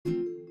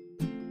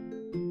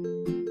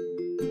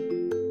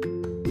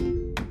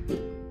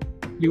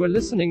You are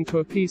listening to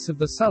a piece of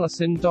the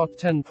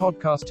Salasin.10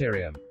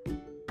 podcasterium.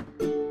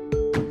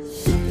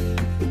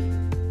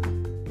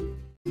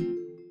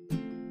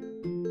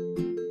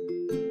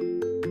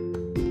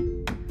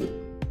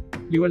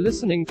 You are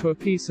listening to a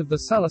piece of the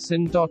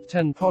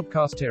Salasin.10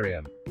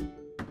 podcasterium.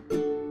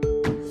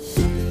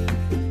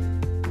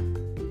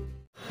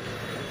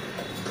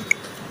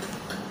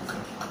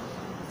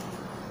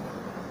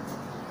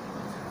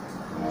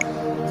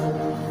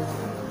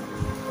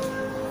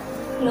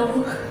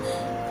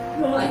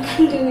 No, I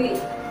can't do it.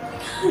 I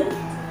can't.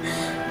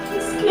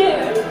 I'm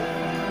scared.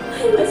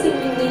 Why must it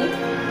be me?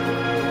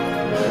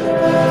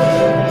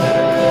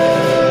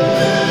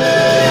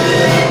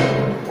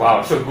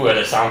 Wow, so good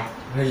at the sound.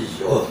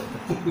 Aiyo,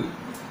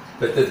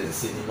 better than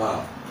cinema.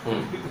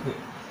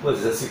 What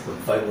is that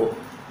 6.5 volt?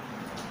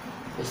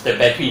 It's the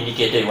battery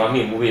indicator. You want me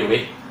to move it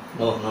away?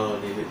 No,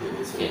 leave it.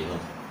 Okay. No.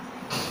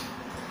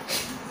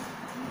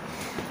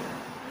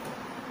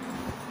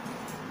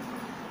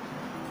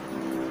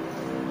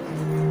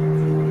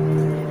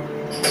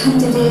 I can't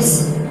do this.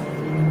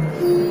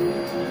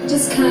 I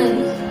just can't.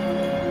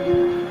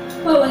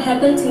 What will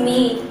happen to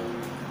me?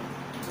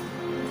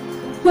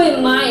 Who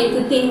am I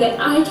to think that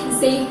I can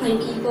save my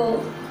people?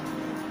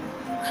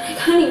 When I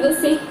can't even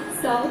save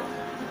myself.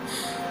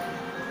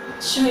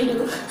 Sure I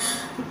do.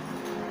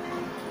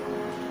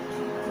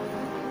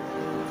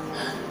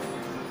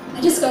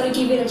 I just gotta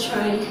give it a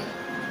try.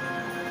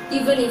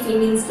 Even if it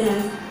means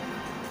death.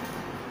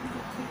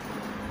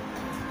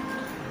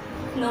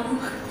 No,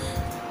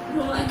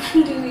 I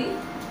can't do it.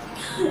 I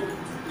can't.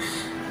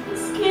 I'm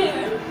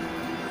scared.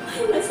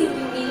 Why must it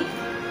be me?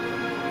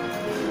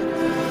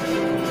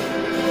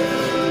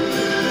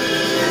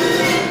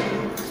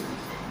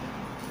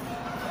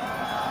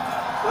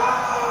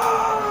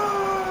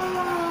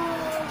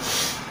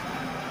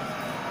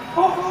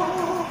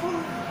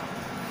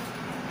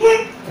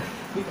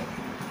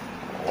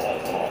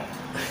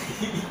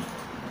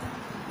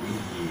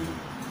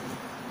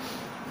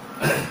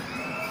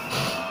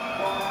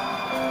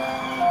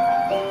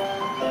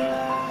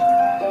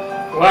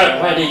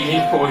 Why did you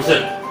need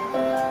poison?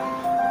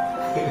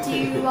 Do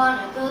you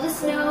wanna build a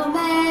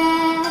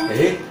snowman?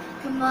 Eh?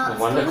 Come on, No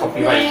wonder let's go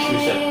copyright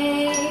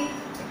play. issues.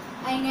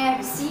 I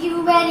never see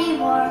you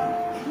anymore.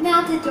 Come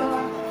out the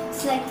door,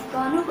 it's like you've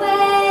gone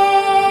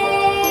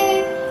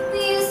away. We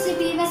used to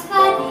be best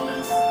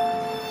buddies,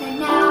 and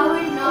now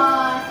we're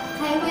not.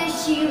 I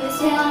wish you would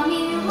tell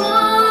me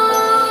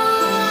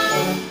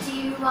why. Do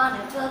you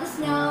wanna build a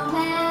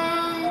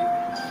snowman?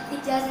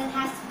 It doesn't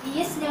have to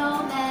be a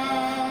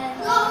snowman.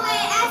 Go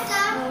away,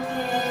 Esther!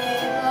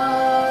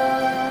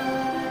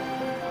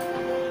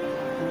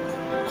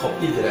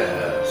 Copy the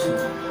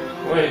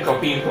Why are you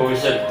copying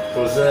poison?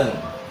 Frozen.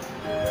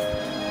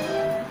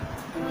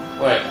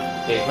 Why?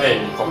 Okay, go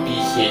and copy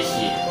CAC.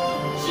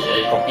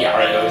 Copy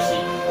RLC.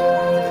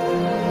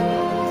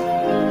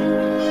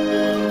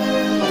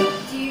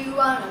 Do you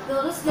wanna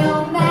build a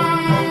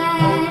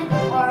snowman?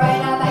 Or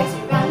ride our bikes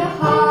around the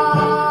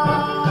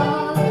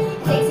hall?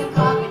 Take some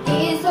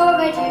coffee, it's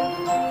overdue.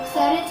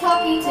 Started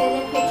talking to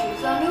the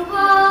pictures on the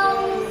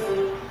walls.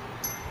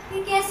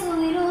 It gets a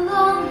little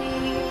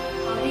lonely,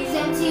 all these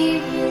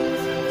empty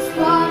rooms, just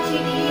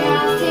watching the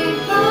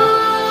afterglow.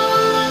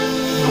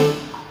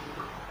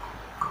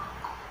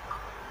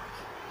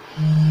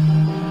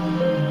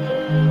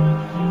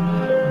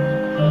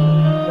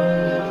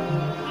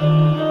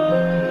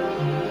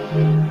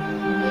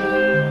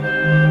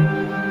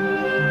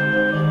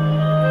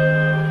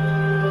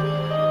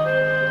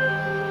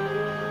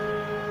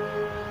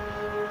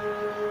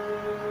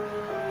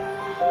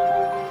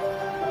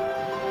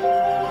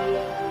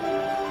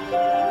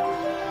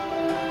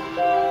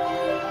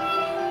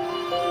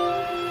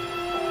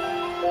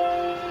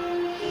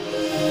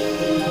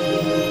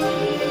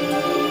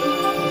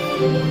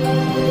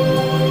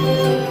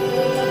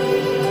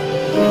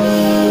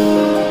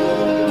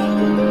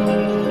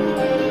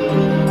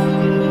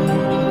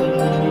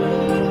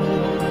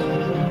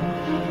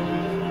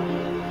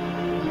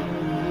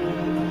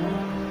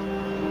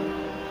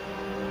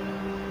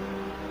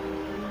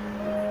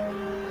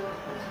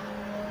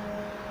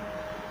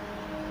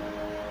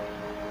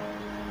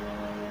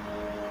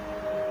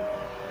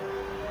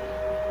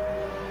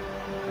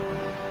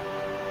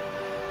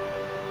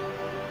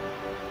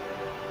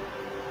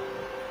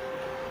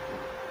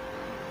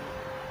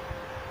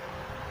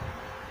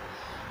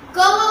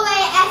 Go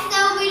away,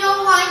 Esther, we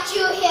don't want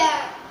you here.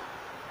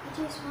 I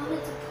just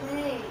wanted to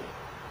play.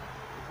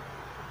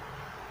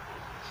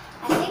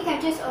 I think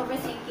I'm just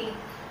overthinking.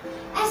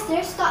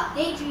 Esther, stop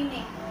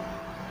daydreaming.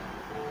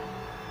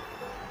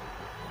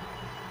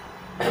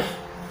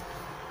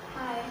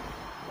 Hi.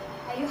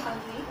 Are you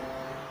hungry?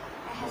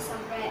 I have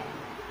some bread.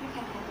 You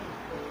can have it.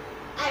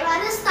 I'd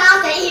rather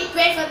starve than eat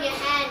bread from your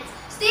hands.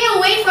 Stay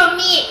away from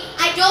me.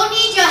 I don't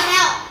need your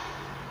help.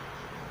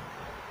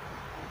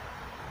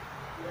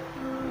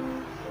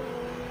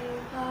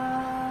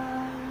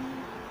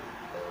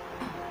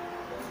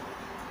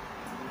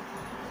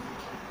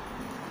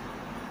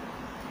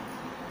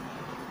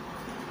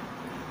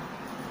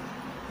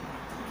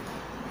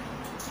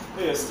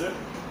 Hey, Esther.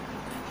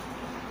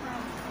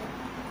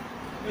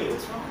 Hey,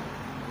 what's wrong?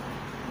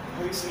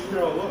 Why are you sitting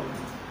here all alone?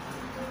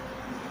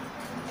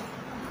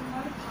 I'm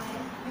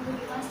mortified.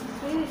 Nobody wants to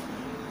play with me.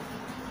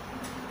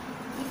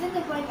 Even the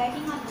boy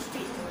begging on the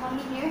street doesn't want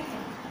me near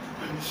him.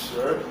 Are you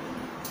sure?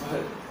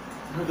 But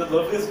you're the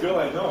loveliest girl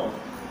I know.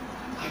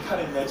 I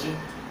can't imagine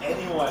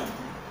anyone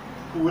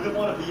who wouldn't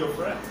want to be your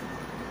friend.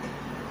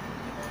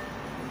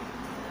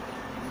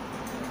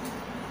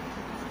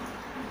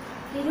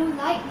 They don't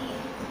like me.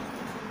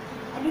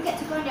 I don't get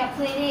to go on their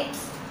play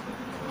dates.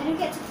 I don't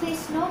get to play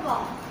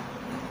snowball.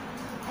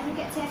 I don't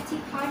get to have tea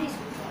parties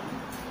with them.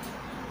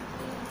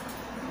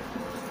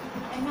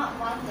 I'm not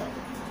wanted.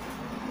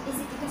 Is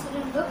it because I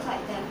don't look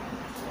like them?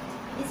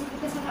 Is it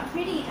because I'm not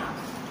pretty enough?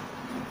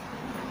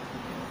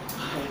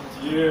 My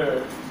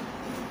dear,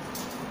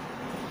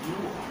 you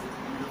are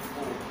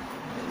beautiful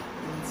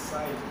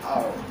inside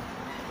out.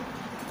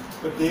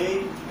 But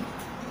they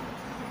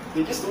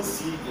just don't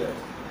see it yet.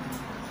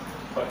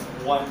 But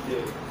one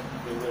day,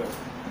 they will.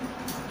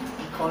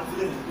 Be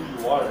confident in who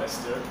you are,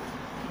 Esther,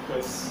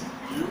 because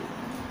you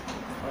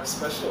are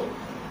special. Am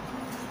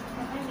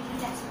I really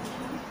that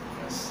special?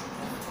 Yes,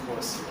 of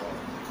course you are.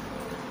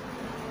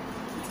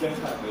 It's getting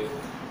kind of late.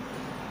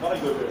 I want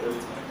to go a bit early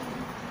tonight.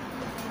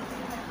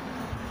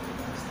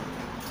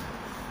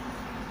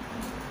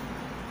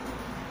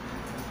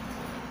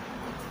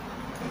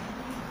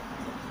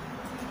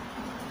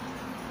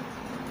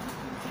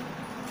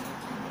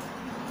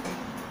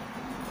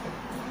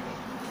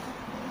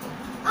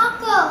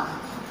 Uncle!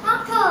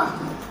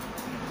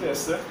 Yes,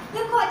 sir.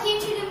 Look what came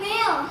through the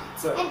mail!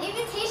 What's that? An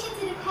invitation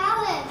to the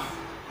palace!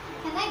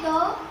 Can I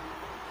go?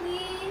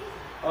 Please?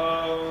 I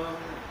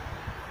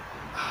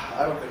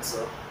don't think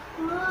so.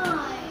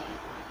 Why?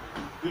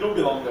 You don't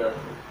belong there,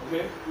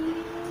 okay?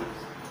 Please?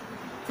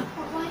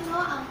 But why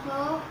not,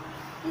 Uncle?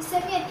 You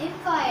sent me an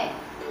invite.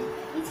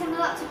 You tell me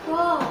not to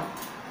go.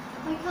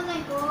 Why can't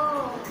I go?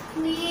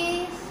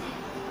 Please?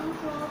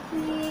 Uncle,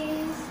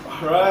 please?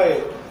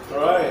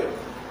 Alright.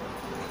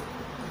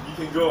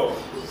 You can go.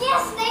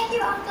 Yes, thank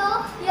you,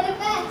 Uncle. You're the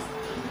best.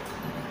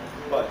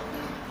 But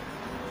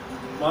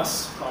you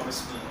must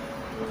promise me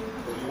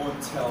that you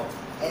won't tell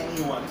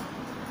anyone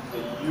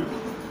that you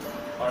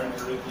are an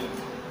Arabian.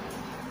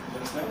 You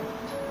understand?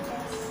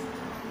 Yes.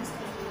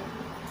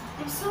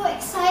 I'm so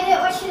excited.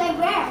 What should I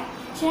wear?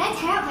 Should I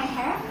tie up my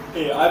hair?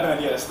 Hey, I have an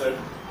idea, Esther.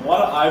 Why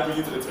don't I bring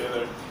you to the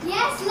tailor?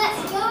 Yes,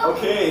 let's go.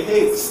 Okay,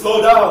 hey,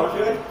 slow down,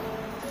 okay?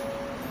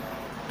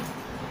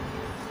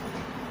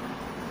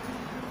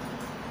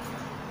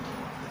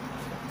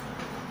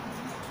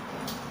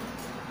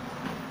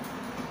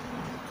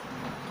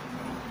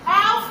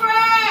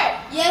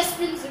 Yes,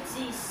 Prince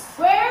Xyz.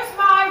 Where's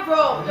my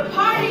robe? The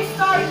party's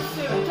starting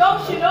soon.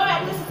 Don't you know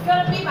that this is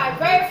gonna be my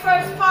very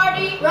first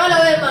party? Run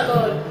away, my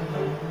lord.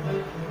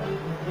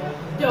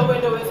 The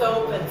window is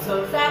open,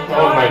 so that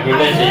Oh my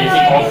goodness, he's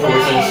using all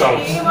Frozen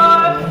songs.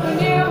 Who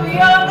knew we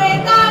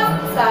only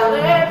thought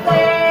salad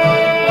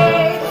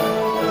plates?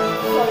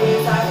 So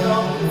yes, I've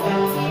grown these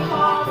empty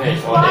halls. Yeah,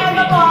 it's all that Find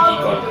the creativity balls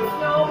gone. with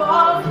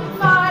snowballs.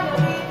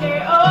 Finally,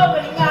 they're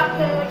opening up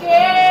the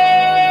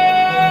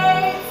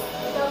gates.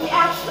 They'll be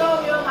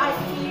actual real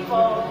nice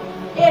people.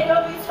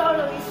 It'll be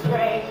totally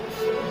strange.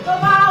 But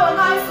wow, am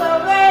I so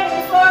ready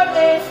for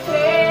this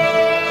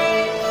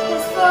change?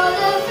 'Cause for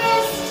the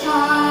first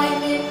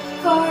time in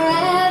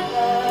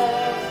forever,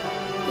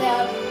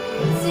 there'll be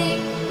music,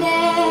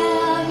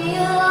 there'll be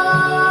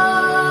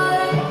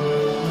light.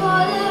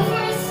 For the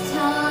first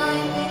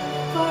time in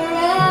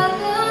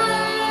forever,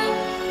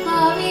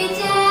 I'll be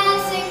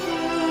dancing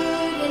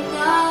through the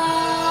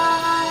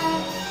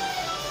night.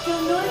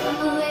 Don't know if I'm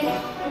awake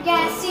or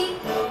gassy,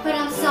 but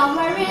I'm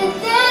somewhere in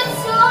that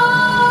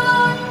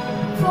song.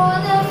 For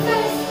the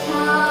first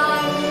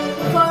time in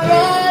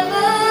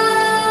forever,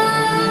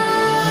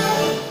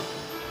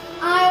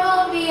 I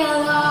won't be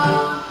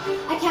alone.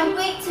 I can't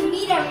wait to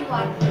meet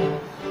everyone.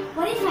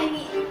 What if I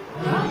meet the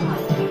wrong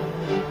one?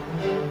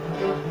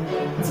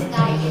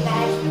 Tonight,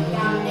 imagine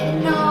down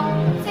and all,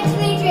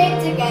 sexually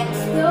draped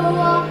against the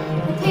wall,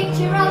 a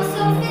picture of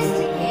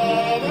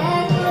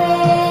sophisticated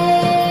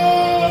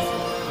grace.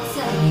 I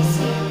suddenly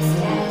see you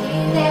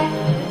standing there,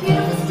 a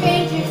beautiful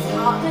stranger,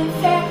 soft and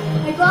fair.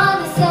 I want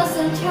to sell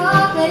some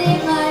chocolate in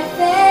my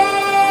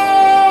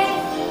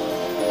face.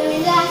 And then we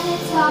laugh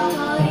and talk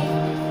all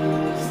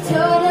evening. It's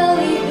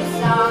totally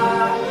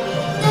bizarre.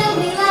 Then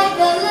we like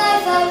the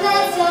life I've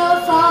led so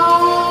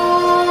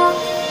far.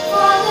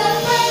 For the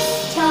first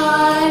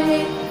time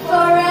in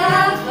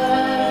forever,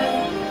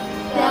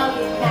 there'll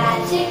be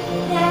magic,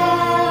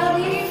 there'll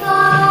be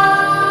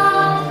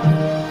fun.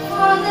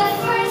 For the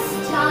first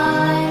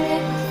time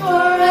in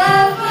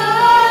forever,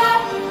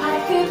 I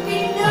could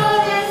be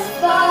noticed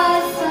by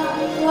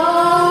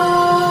someone.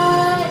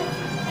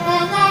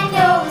 And I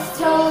know it's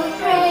totally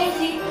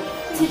crazy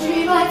to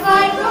dream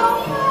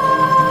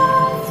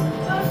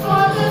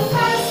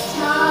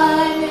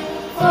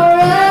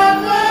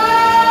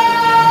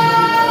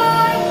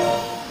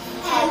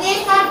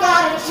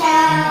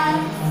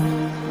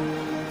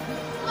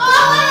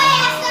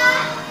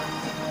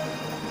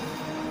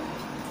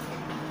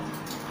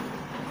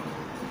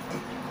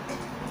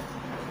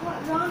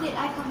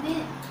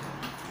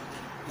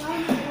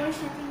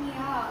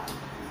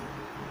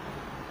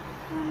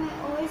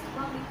always the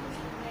one we push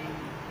away.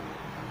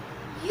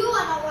 You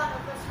are not one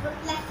of us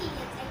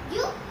Latinians, and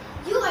you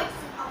are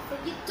just an orphan.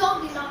 You don't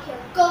belong here.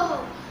 Go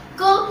home.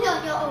 Go play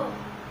on your own.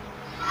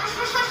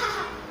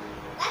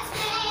 Let's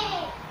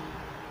play.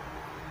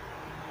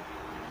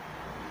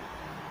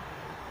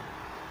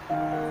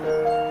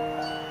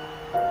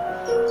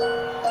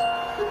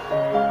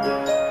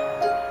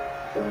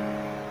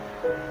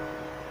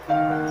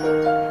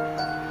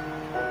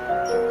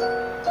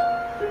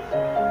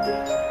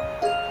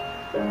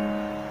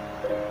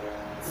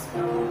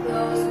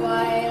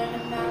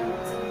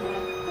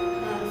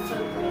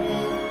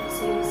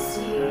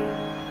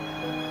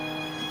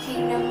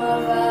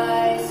 Of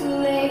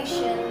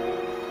isolation,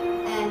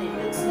 and it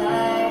looks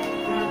like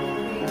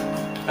running.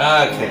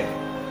 Okay.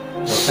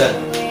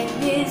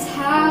 Wind is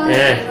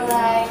howling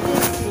like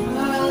this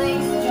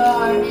swirling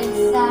storm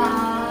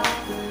inside.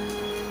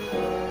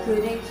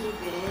 Couldn't keep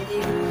it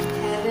in.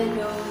 Heaven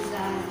knows I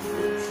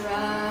would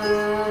try.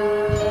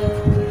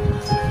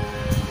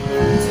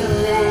 Don't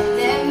let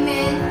them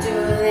in.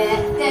 Don't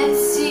let them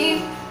see.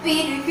 Be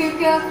the good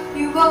girl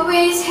you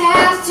always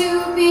have to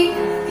be.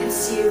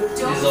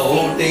 This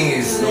whole thing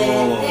is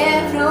no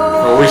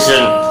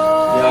provision.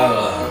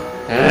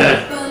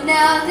 Yeah. But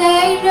now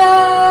they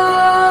know.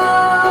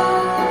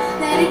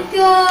 Let it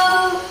go.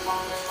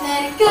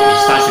 Let it go. It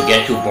starts to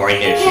get too boring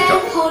here.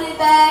 Can't hold it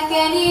back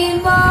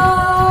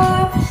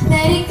anymore.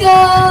 Let it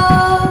go.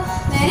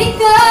 Let it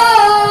go.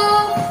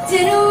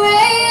 Turn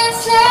away and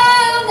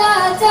slam the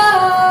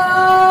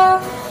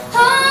door.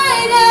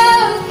 I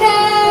don't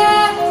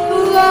care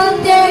what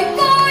they're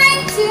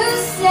going to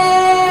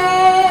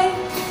say.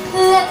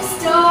 Let the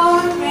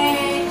storm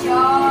rage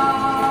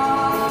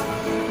on.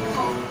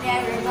 Hope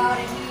never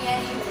bothered me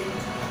anyway.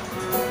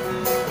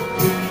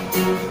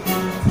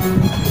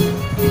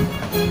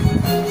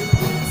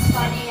 It's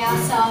funny how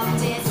some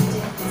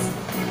distance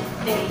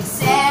makes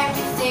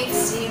everything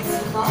seem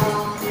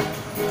small,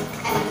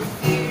 and the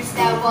fears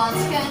that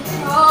once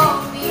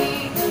controlled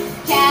me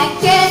can't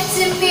get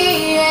to me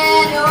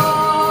at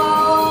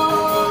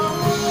all.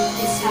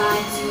 It's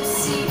time to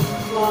see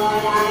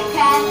what I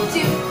can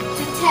do.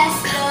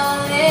 Test the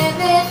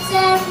limits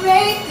and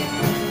break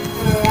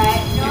through.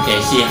 Right now, You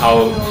can see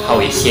how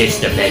it saves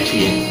the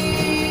battery.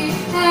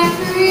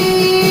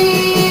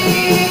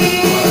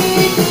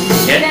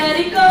 Yeah? Let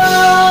it go,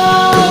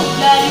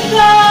 let it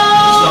go.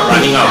 It's not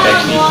running out of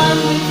battery.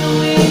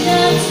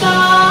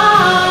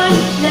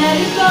 Let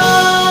it go,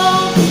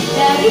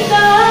 let it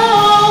go.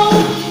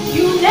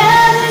 You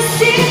never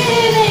see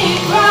me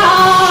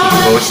cry.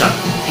 It goes up.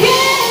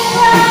 Here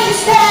I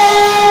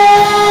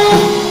stand,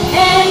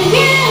 and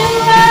here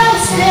I'll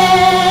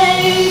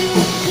stay.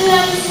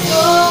 Let the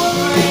storm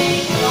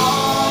break on.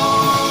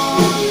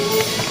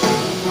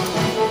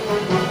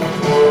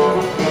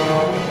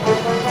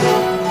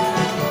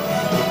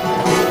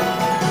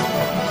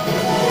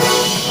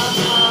 My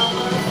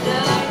power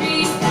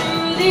flurries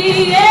through the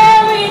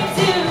air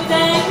into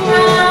the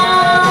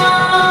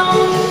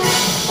ground.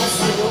 My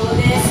soul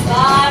is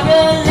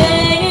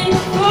spiraling in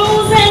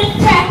frozen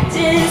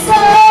fractures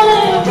all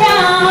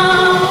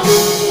around.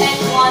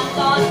 And one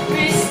thought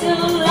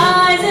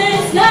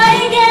crystallizes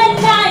like an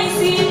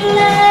icy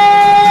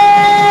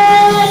blast.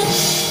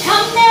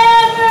 I'm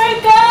never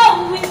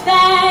going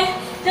back.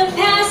 The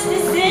past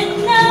is in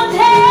the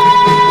past.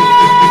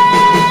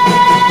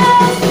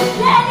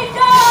 Let it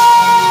go,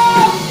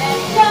 let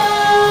it go.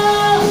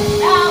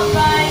 I'll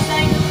rise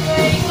like the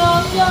break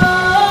of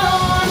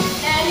dawn.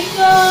 Let it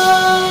go,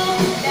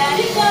 let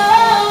it go.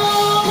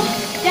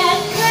 That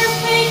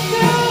perfect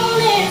girl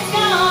is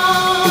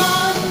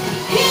gone.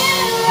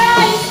 Here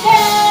I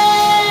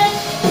stand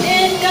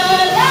in the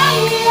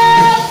light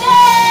of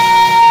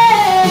day.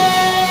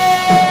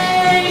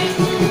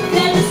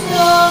 Let the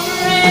storm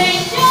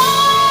rage on.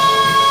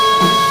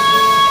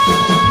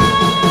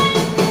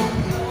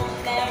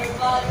 Don't ever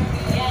bother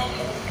me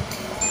anymore.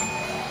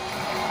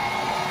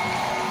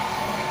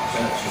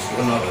 She's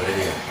grown up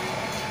already.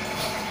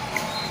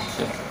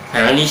 海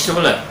洋你修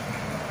了。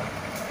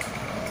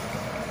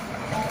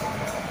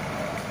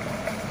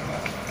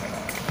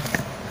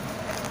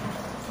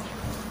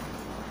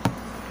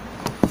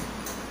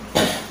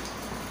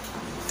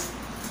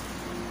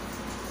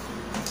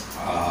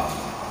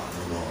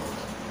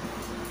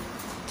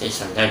即係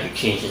上家越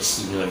傾越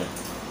線㗎啦。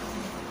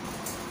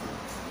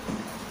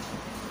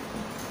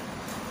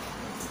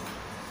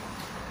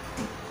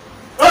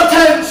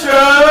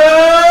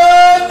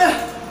Attention!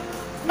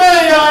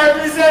 May I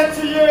present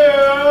to you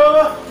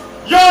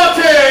your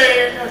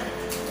king,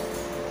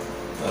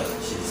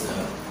 She's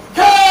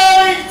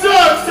King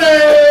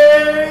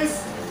Xerxes!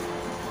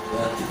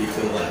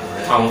 typical one.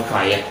 放佢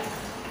啊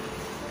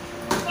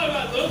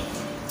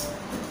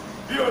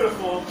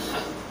Beautiful.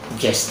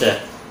 ，Jester。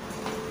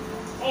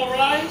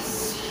 Alright.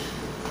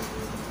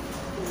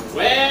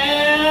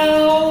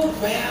 Well.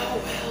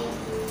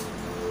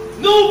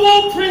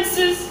 Noble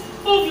princes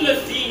of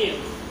Lithuania.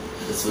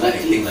 That's what I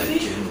think like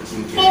Jim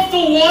Of the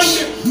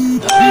wonder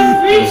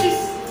and riches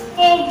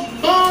of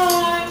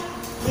my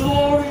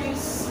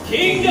glorious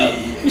kingdom.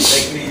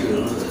 Exactly, you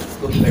know.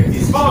 Don't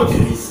practice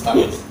any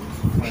stunts.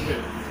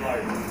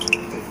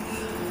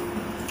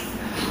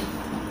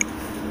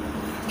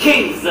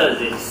 King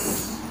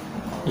Xerxes,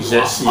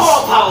 Xerxes.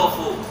 all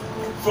powerful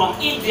from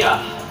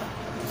India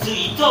to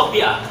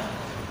Ethiopia,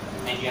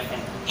 and you have an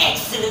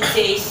excellent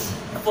taste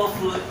for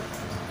food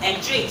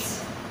and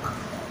drinks.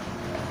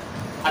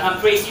 I can't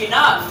praise you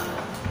enough.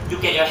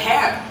 Look at your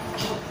hair,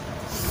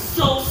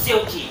 so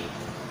silky.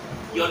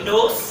 Your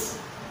nose,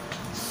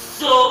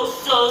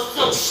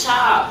 so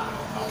sharp.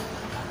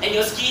 And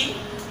your skin,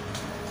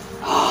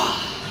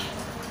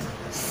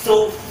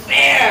 so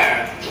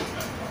fair.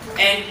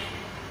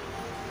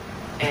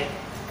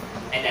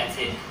 And that's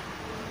it.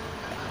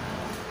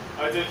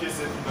 I think he's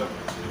in love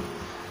with you.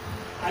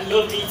 I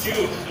love me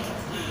too.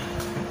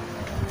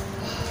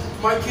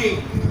 My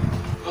king,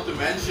 not to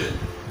mention,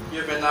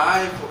 you have an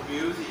eye for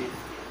beauty.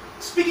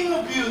 Speaking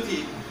of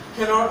beauty,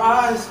 can our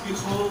eyes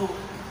behold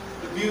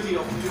the beauty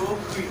of your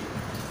queen,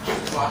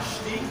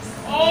 Vashti?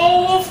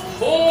 Oh,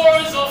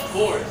 of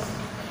course.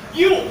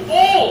 You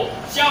all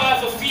shall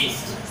have a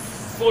feast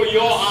for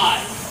your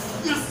eyes.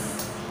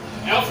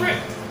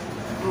 Alfred.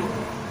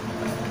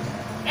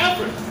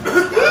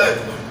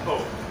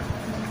 Oh,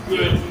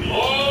 Good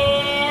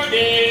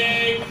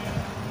morning.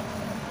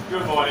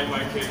 good morning,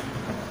 my king.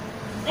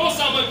 Go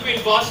summon Queen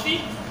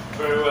Vashti.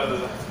 Very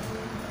well.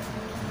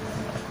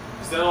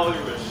 Is that all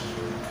you wish?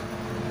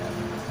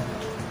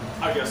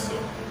 I guess so.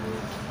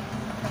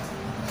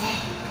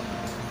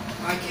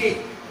 My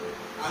king,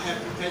 I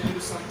have prepared you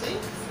something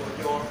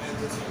for your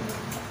entertainment.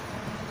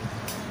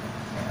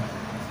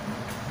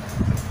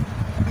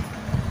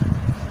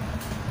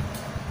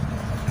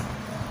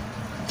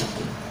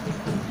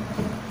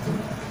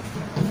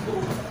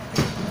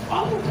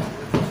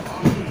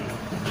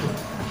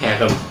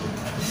 Harem.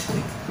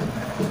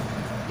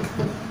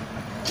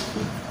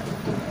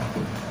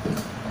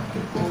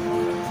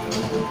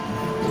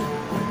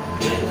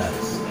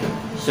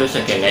 Shows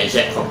like an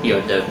exact copy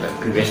of the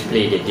previous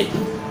play they did.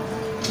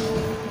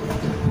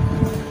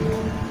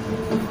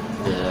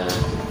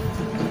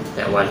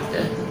 That one,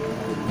 the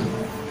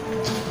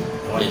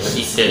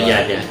sequel,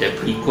 the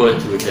prequel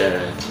to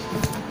the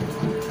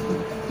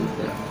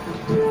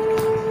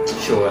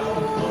show.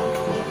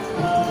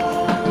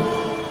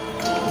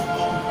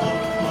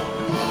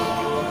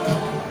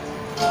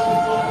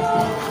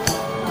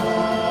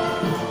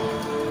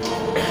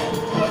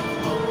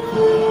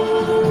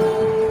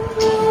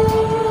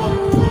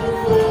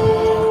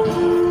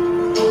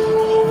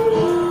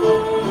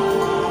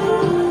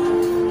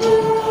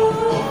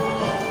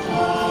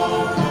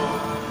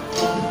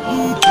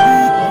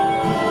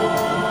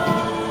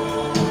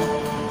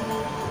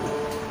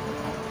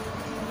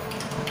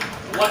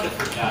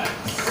 Wonderful guys.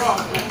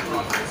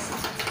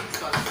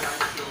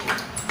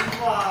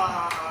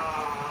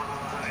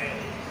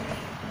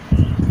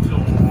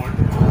 Lord.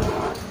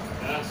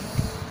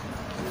 Yes.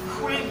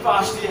 Queen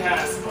Vashti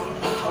has,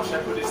 how should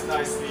I put this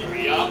nicely?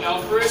 Young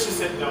Alfred. She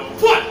said no.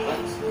 What?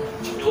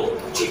 No.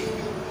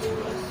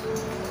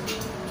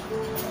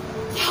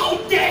 How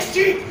dare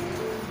she?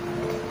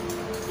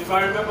 If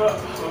I remember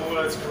her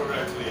words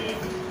correctly,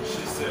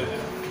 she said,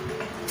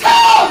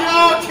 "Tell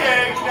your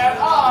king that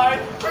I,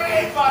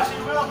 Queen Vashti,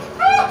 will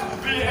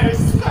be a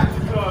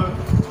spectacle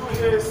to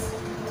his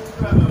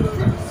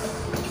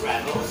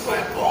rebels."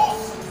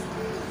 Rebels?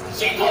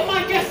 She called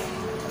my guests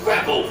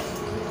rebels.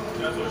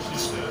 That's what she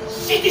said.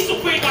 She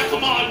disobeyed my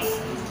commands.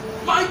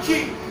 My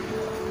king,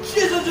 she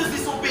hasn't just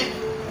disobeyed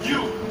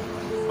you,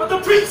 But the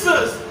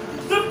princes,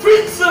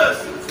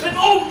 and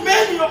all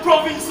many of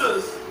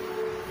provinces.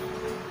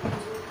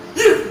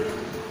 you.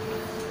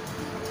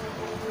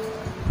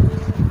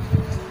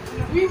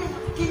 The women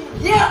of the king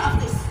hear of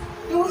this.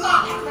 Do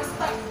not have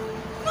respect.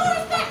 No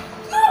respect.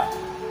 No.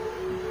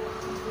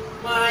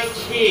 My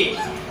king,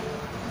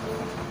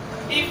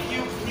 if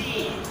you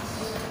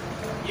please,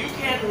 you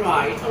can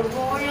write a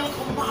royal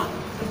command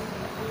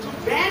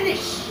to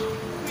banish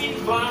Queen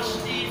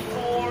Vashti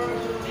for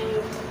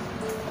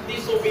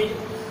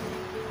disobedience.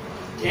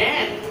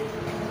 Then,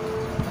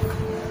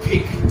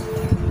 pick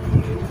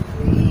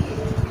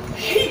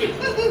Haman!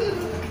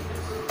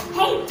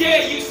 How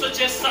dare you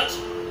suggest such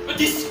a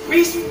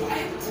disgraceful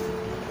act?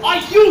 Are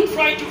you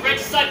trying to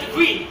regicide the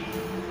queen?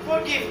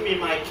 Forgive me,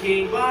 my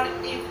king, but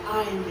if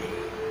I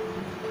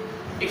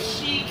may, if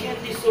she can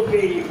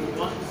disobey you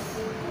once,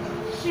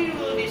 she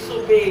will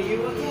disobey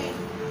you again.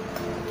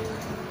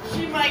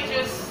 She might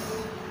just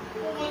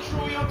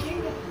overthrow your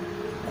kingdom.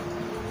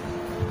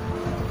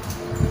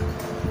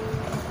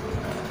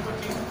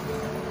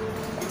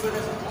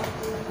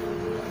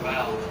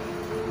 Well,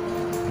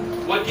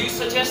 what do you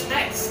suggest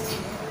next?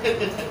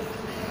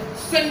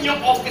 Send your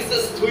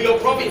officers to your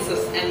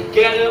provinces and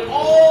gather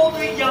all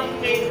the young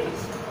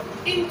maidens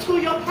into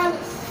your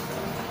palace.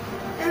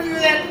 And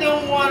let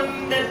the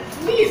one that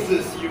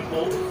pleases you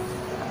most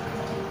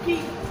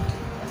be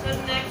the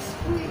next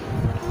queen.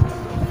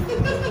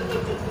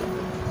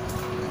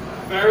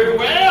 Very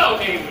well,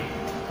 Haman.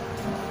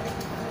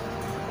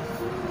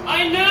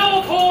 I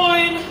now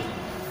appoint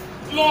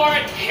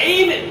Lord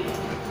Haman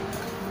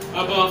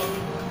above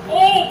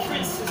all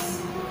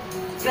princes,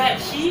 that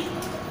he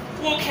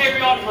will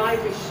carry out my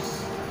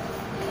wishes.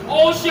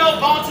 All shall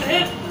bow to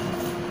him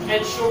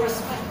and show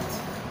respect.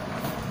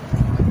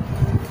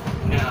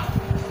 Now,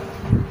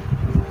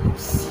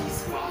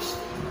 seize Vashti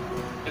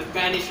and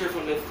banish her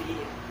from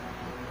Lithuania,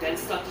 then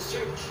start the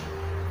search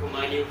for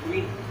my new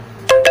queen.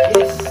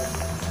 Yes.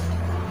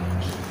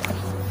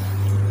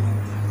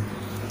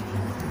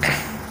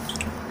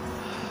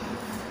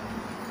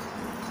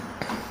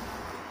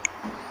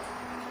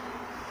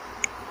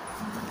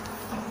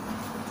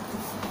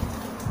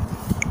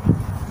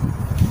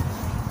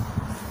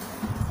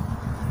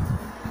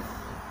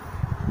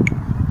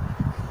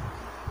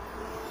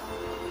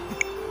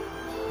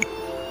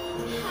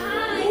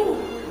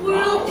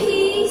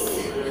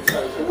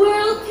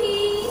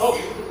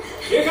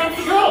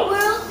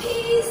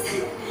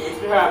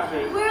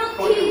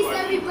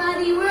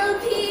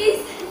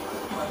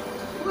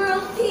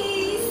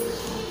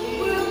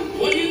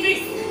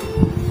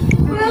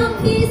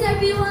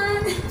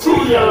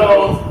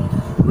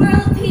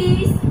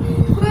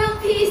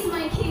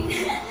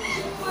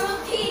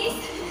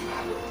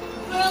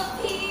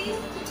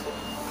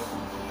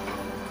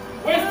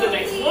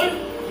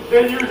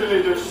 They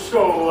usually just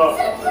show up.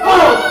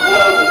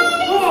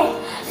 Oh!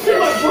 See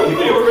my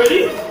birthday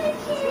already?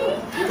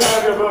 You can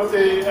have your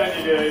birthday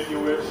any day if you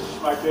wish,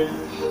 my king.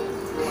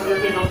 What do you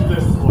think of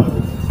this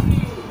one?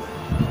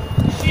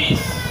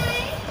 She's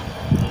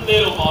a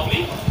little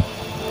wobbly.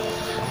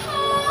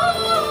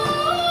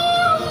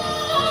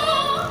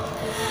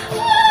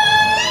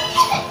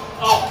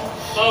 Oh,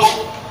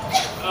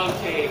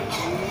 okay,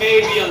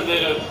 maybe a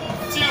little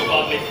too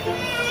wobbly.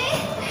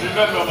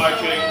 Remember, my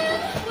king.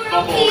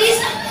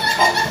 Bubbles.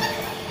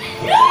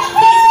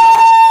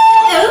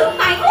 Oh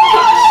my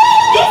gosh!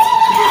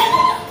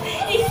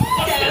 This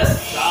is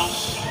so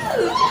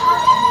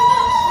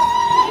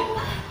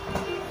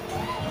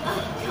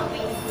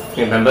cute!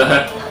 Remember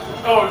her?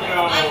 Oh no!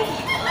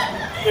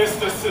 It's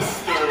the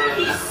sister.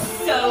 He's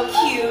so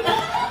cute.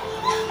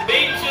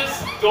 They just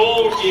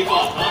don't give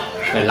up, huh?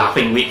 The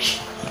laughing witch.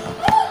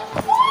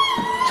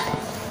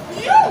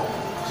 You!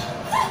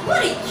 What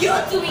are you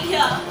doing here?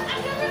 I'm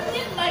gonna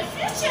meet my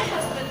future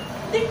husband,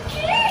 the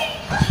king!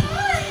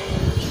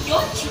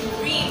 Your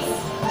dreams!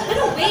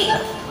 No, wait!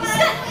 Is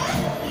that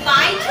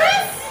my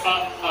dress?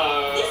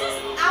 This is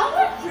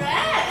our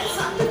dress!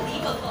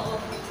 Unbelievable!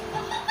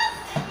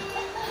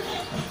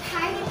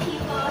 Hi,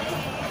 people.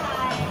 Hey,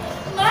 hi.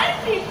 My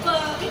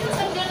people! Because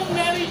I'm gonna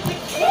marry the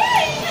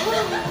king!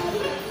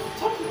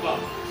 Talk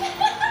about.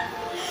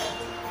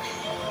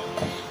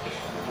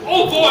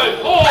 Oh boy!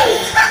 Oh!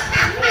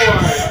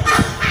 Boy!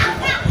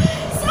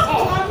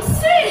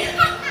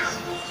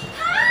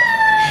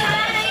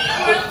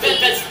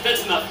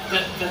 That's enough.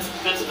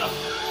 That's enough.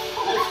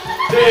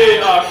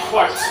 They are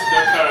quite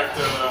the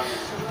character.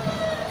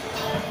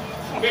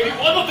 Maybe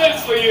one of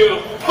them's for you.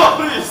 Oh,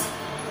 please!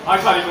 I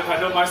can't even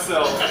handle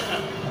myself.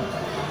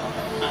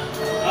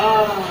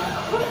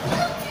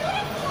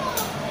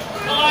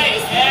 Will I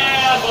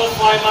ever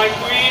find my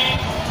queen?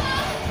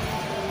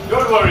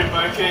 Don't worry,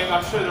 my king.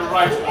 I'm sure the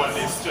right one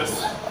is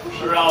just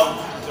around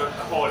the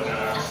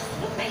corner.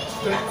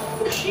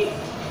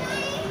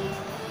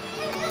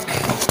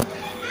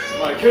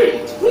 My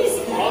king. Who is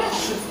that?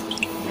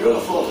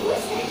 Beautiful.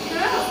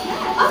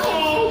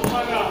 Oh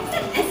my god.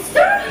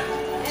 Esther?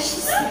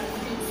 Esther?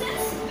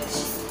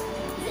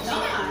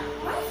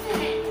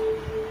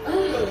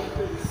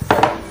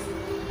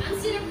 I'm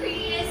still the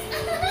prettiest.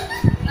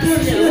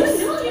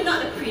 No, you're not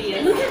the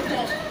prettiest. Look at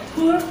that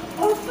poor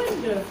orphan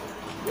girl.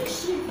 What's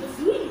she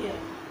doing here?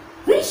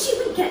 Where did she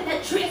even get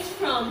that dress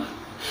from?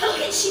 How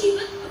can she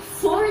even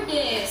afford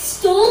it?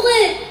 Stole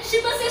it!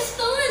 She must have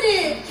stolen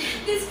it!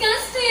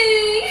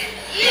 Disgusting!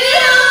 Ew!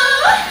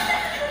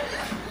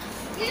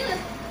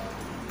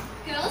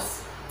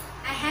 Girls,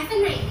 I have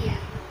an idea.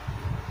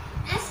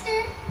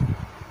 Esther?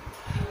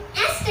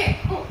 Esther!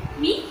 Oh,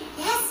 me?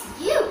 Yes,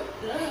 you!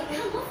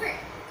 Come over.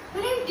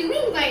 What are you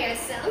doing by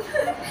yourself?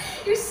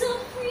 You're so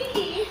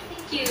pretty.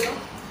 Thank you.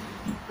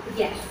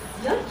 Yes,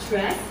 your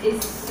dress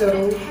is so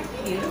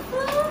beautiful.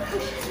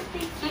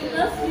 I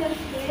love your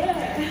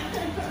hair.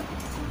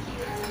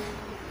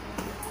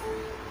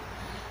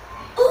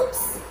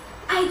 Oops!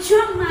 I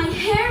dropped my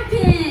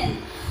hairpin!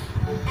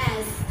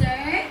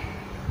 Esther,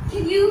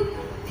 can you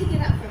pick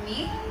it up for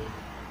me?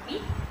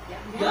 Me? Yeah.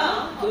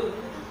 Go.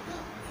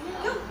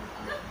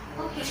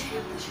 Okay.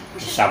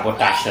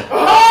 Sabotage her.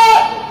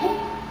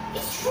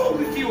 What's wrong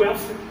with you,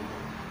 Alfred?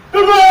 The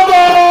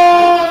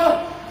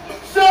rumble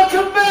shall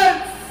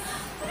commence!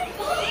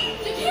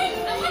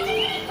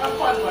 Have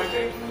fun, my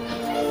king.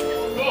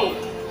 Go.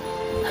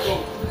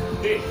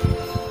 Hey.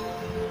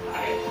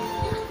 Hi.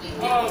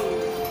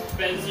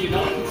 Fancy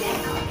enough.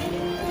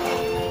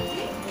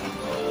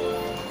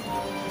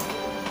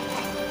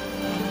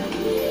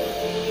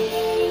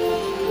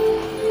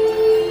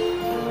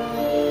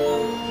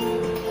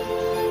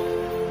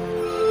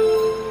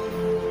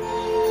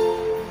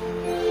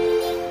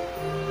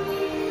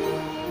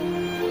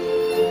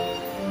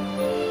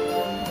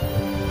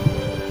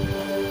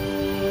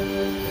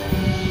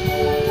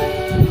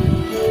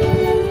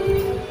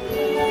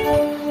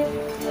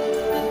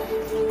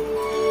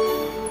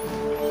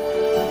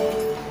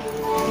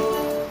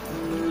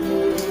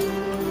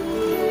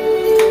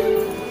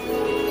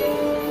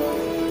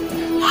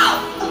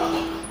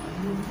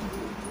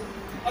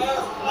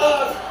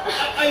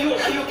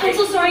 I'm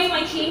so sorry,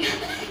 my king.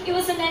 It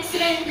was an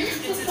accident.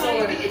 It's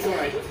alright. It's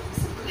alright.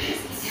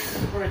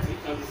 Alright,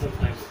 I'll be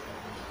sometimes.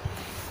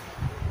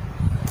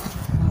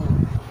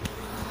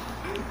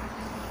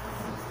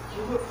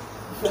 You look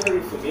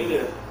very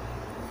familiar.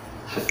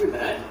 Have we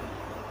met?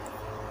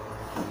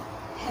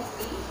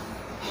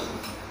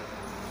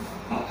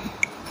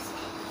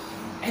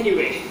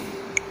 Anyway,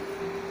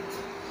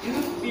 you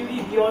have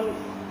beauty beyond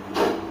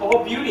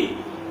all beauty.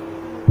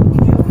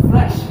 Beauty of the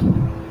flesh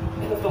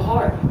and of the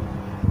heart.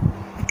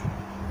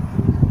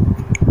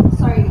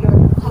 Sorry,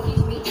 you're talking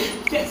to me?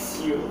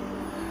 Yes, you.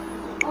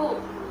 Oh,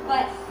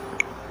 but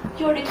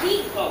you're the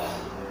king. Oh.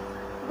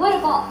 What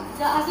about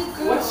the other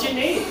girl? What's your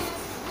name?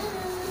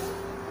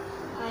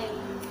 I'm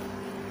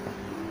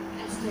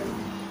Esther.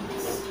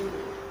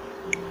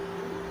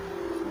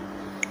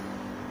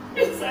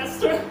 It's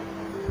Esther.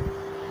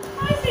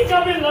 I think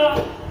I'm in love.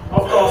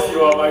 Of course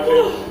you are, my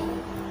king.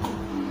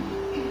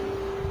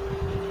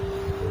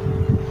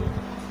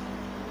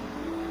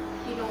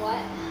 You know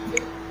what?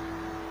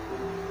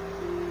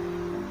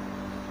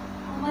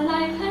 All my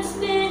life has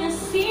been a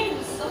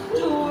series of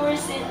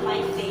doors in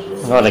my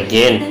face. Not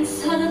again. And then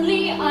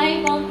suddenly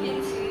I bump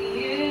into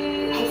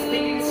you. I was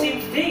thinking the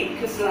same thing,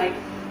 cause like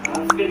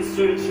I've been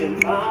searching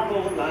my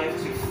whole life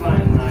to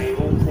find my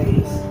own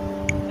place.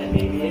 And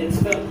maybe it's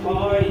the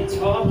party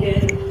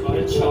talking or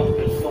the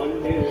chocolate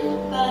fondue.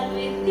 But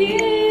with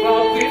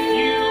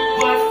you,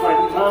 I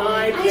find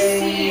my I place.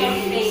 see your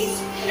face.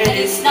 And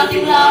it's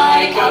nothing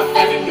like I've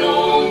ever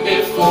known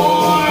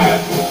before.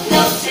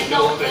 Love's an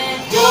open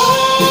door.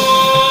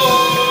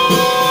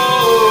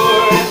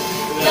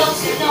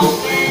 Love's an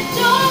open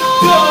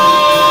door.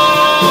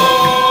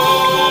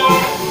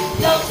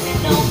 Love's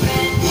an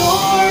open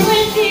door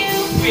with you.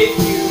 With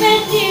you.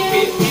 With you.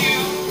 With you.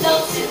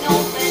 Love's an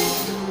open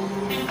door.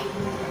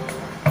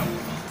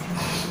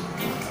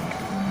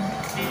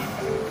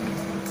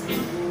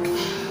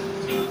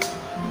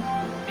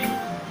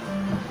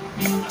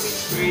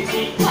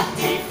 Crazy. What?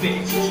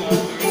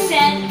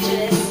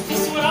 Sandwiches. This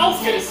is what I was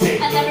gonna say.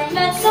 I never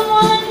met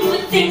someone who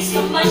would think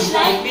so much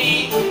like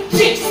me.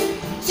 Chicks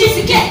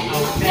again. A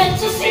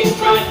mental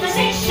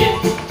synchronization.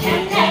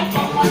 Can't have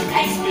for one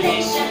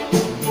explanation.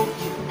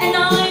 And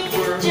I'm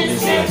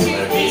just meant to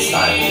be.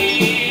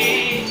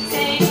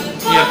 Say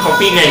goodbye. You're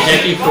copying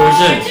exactly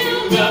Frozen.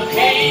 To the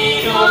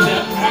pain of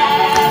the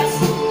past.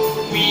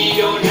 We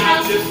don't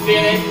have to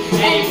feel it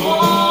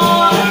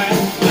anymore.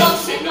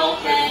 Love's an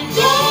open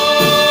door.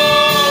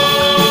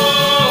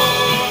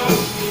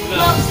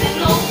 Love's an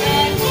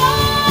open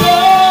door.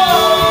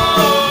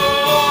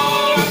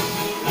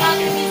 I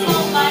can be so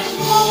much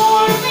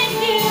more with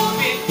you.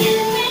 With you.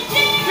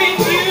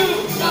 With you.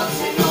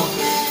 Love's an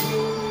open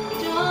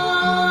door.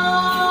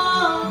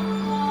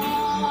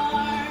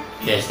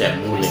 There's that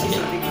moon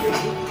again.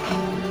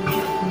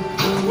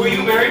 Will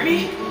you marry me?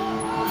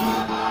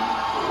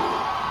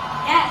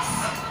 Yes.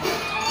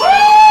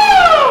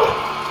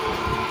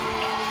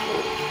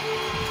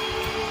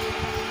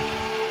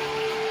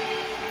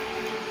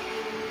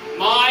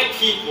 My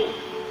people,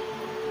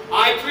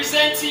 I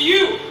present to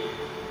you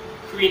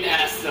Queen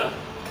Esther.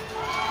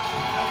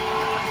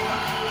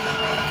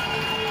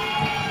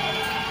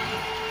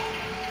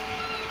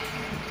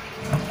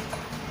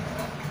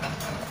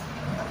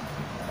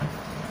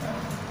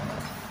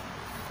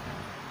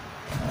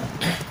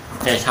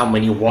 That's how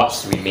many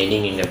watts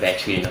remaining in the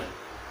battery, you know?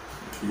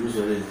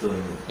 Usually it's doing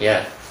it.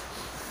 Yeah.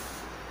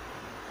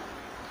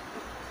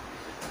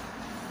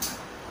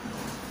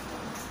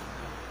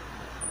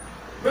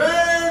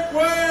 Make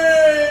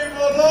way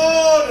for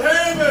Lord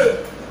Hammond!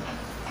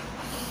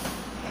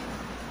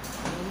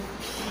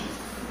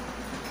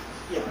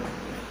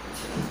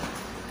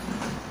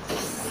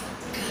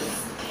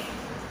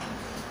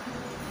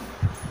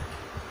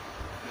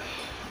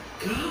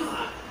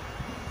 God,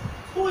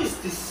 who is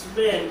this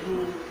man who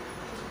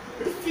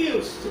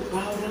refused to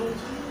bow down to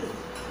you?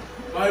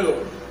 My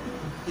lord,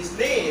 his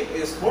name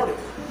is Mordecai.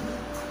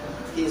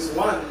 He is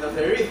one of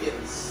the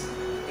Arabians,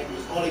 and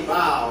his only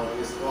vow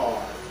is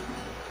God.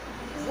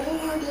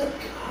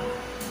 Mordecai,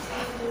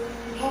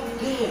 how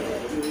dare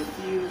you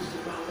refuse to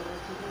bow down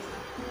to me?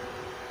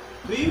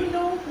 Do you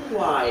know who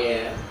I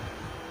am?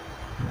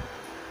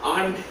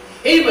 I'm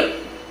Haman,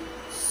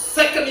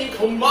 second in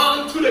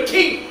command to the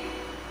king.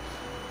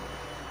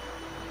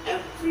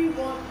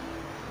 Everyone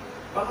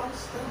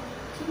bows down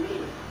to me.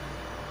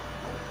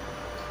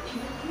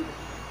 Even you.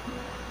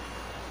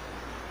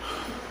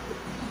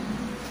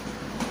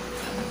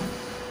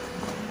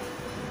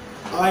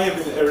 I am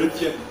an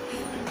Eritrean.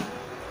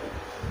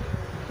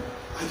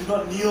 I do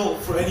not kneel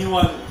for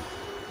anyone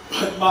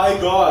but my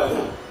God.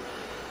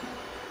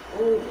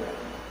 Oh.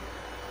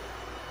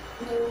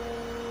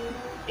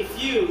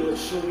 If you will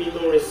show me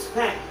no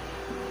respect,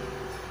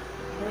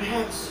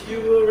 perhaps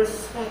you will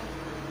respect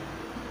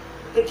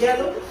the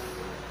ghetto.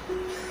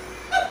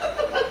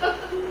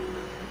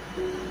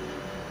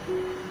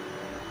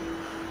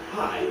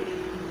 I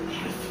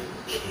have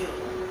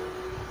killed.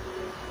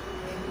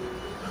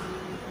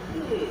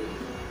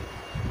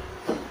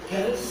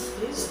 Yes,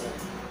 is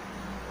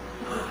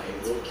I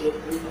will get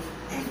rid of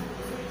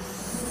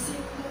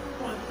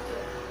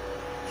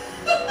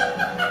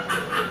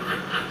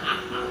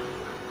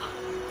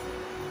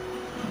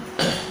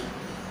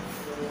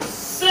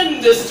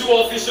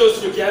your officials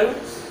to the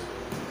gallows.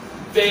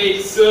 They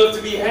deserve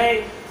to be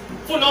hanged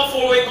for not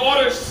following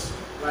orders.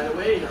 Right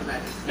away, Your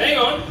Majesty. Hang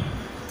on.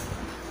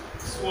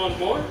 Just one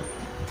more.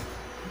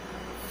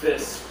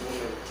 This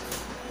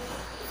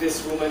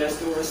woman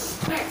has no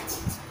respect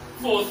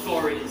for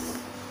authorities.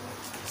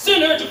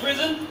 Send her to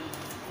prison.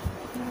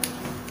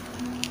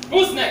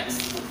 Who's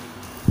next?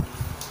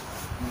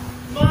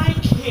 My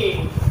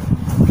king,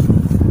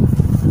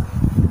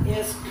 it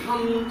has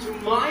come to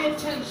my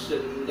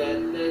attention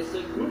that there's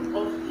a group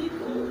of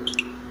people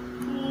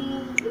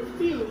who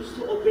refuse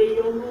to obey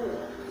your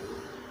law.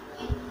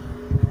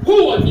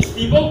 Who are these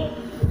people?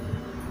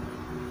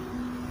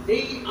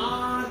 They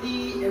are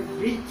the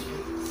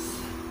Eritans.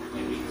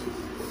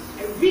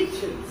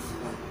 Eritans.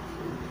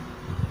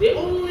 They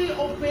only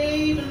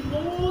obey the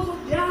laws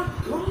of their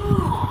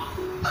God.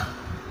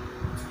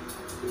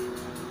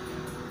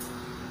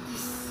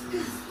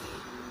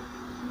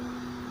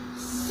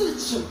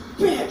 Such a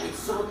bad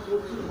example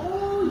to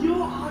all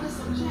your other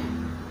subjects.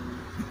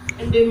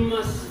 And they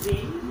must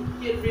be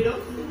get rid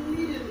of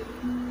immediately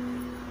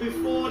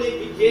before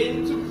they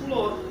begin to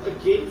plot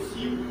against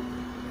you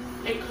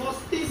and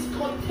cause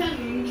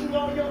discontent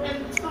throughout your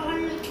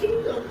entire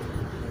kingdom.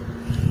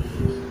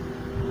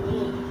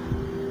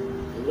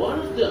 One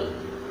of them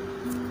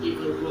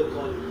even work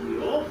on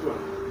your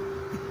ground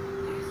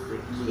as the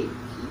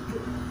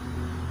gatekeeper.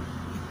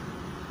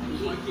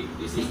 My king,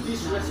 this is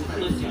disrespect.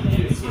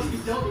 This must be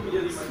dealt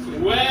immediately, my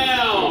king.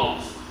 Well,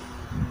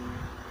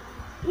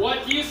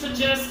 what do you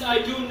suggest I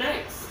do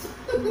next,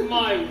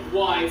 my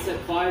wise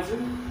advisor?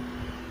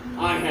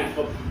 I have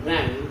a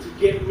plan to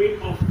get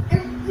rid of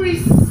every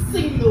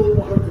single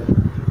one of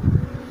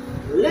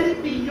them. Let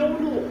it be your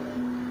law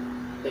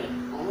that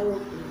all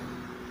of them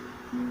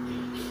be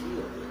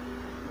killed.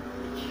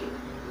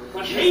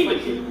 But Haman,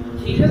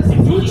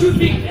 don't you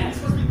think that?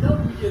 This must be dealt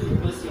immediately.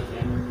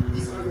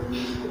 These are your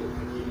people,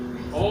 my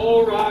king.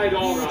 All right.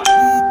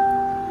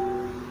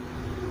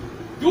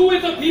 Do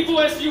with the people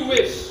as you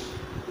wish.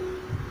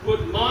 Put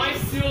my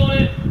seal on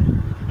it,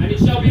 and it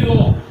shall be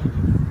law.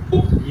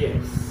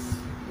 Yes.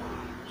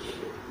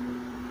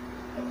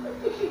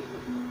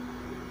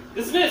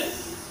 Dismiss.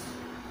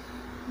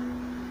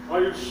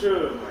 Are you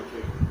sure, my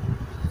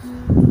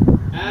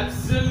king?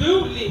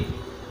 Absolutely.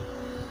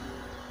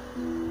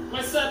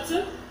 My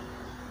scepter?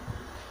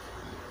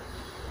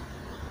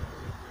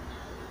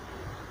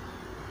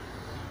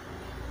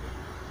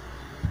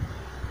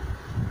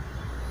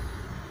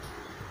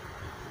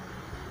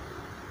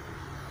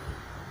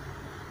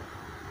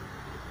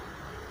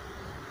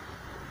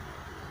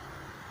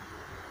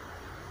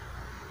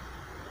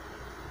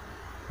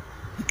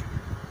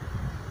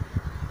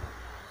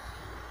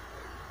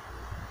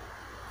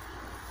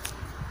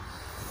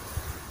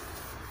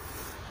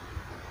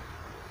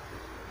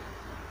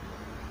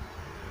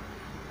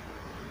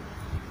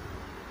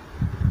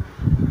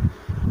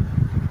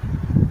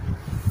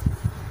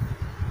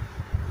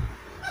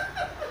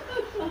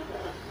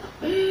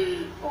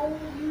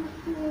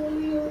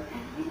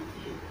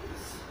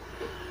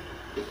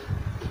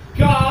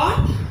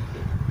 God,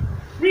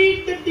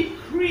 read the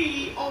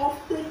decree of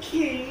the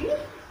king.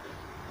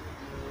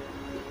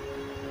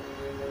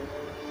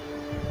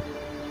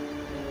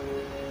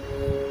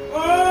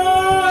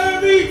 All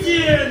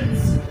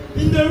Eritreans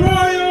in the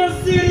royal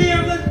city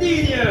of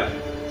Lathenia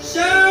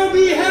shall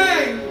be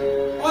hanged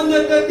on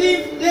the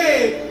 13th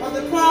day of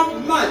the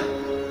 12th month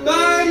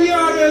by the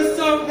orders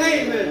of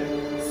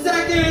Haman,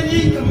 second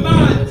in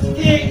command to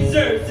King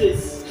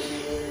Xerxes.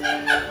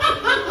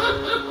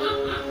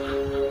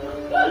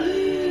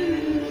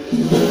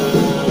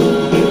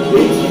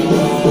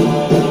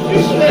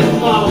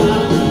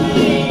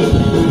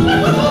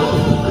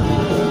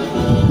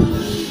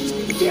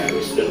 There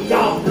is no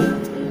doubt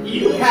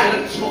you had a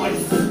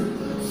choice.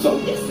 So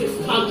yes,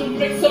 it's time to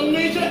make some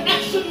major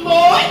action,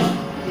 boy.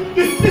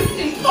 This is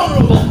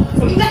intolerable.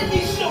 So let me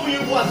show you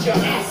what you're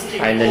asking.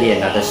 Finally,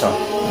 another song.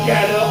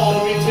 Gather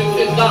all regions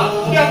in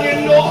love, young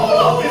and know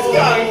all of this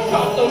kind.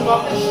 Count them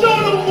up and show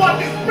them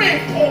what is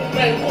brave home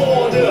and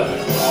order.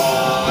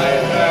 I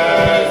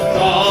have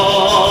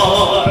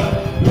done.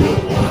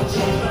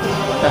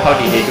 How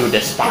did they do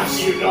the stars?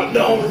 You don't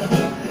know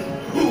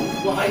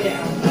who I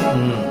am.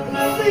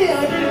 See, I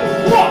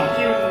didn't want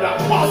you to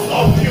pass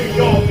off you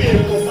your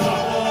vehicle.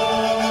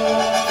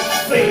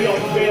 Say your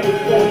very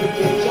before you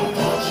get your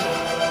torture.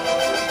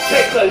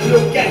 Take a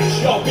look at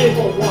your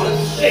vehicle. What a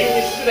shame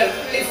you should have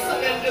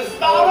listened and just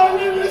thought on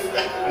your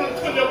respect.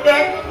 Turn your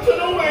back to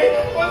the way.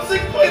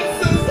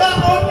 Consequences are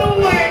on the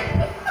way.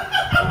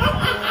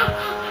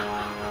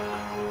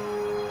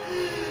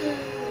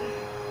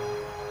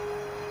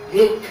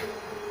 Look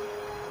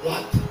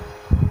what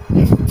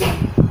you've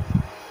done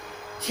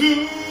to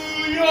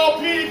your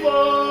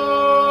people.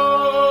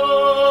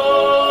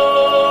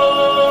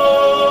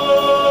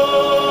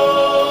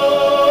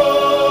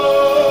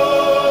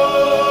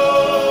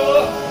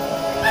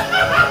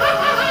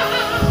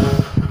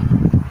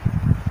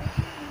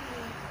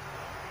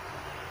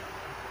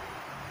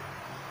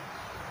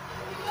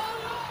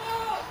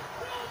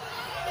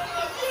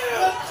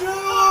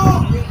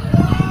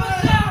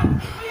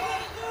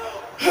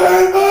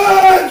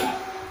 Raymond!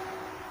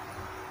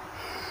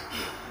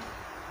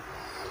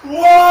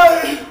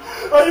 Why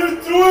are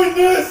you doing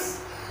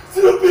this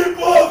to the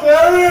people of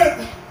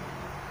Erin?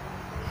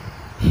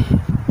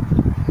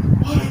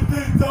 What have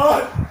they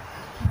done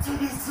to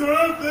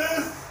deserve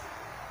this?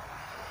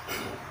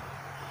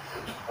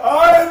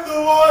 I am the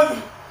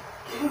one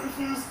who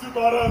refused to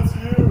bow down to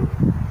you,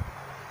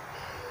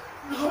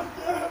 not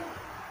them.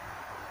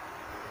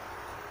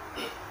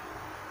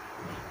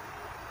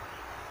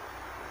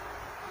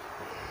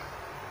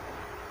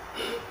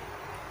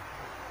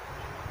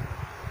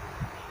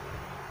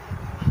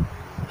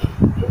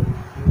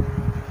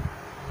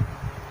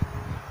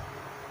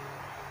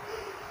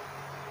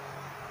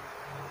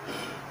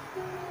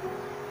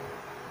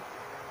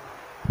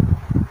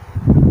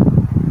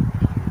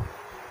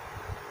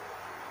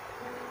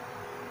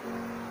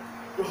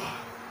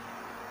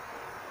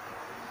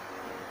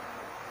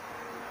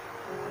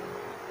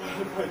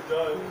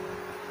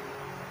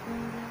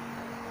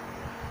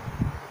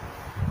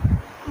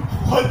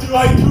 What do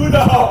I do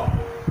now?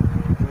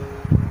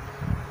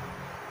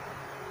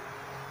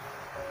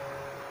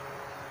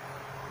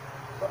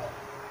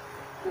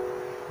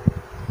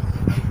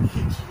 I need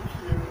you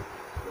here,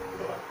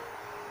 Lord,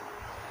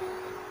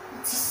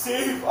 to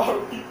save our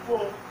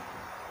people,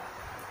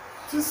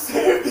 to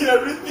save the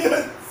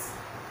Eritreans.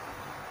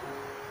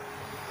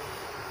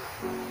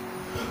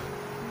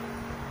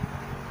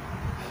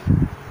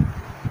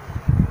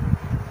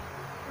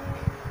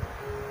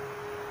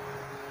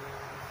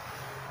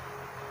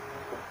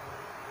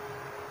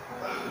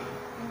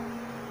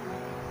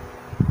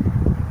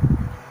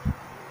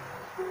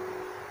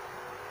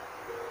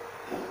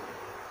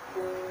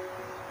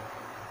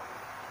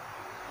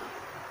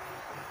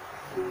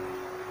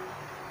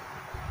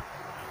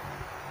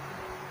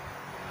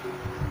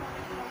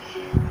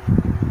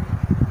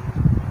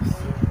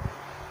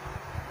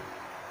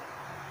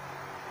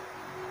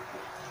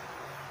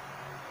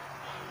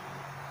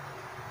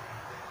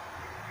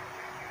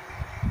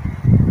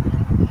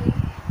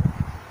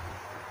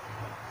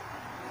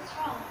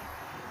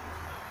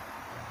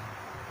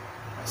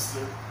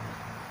 Esther,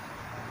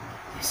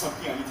 there's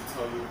something I need to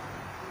tell you.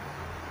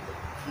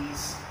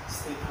 Please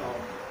stay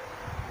calm.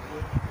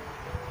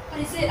 What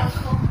is it,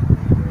 Uncle?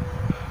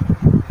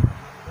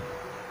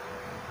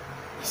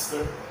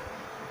 Esther,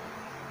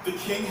 the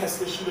king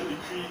has issued a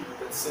decree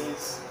that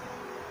says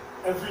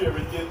every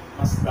Eritrean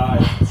must die.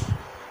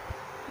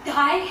 What?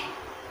 Die?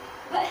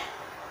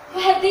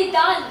 What have they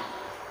done?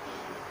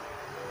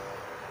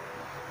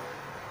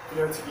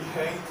 They are to be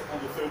hanged on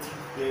the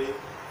 13th day of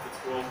the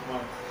 12th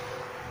month.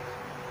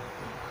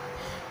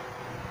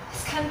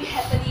 This can't be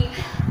happening.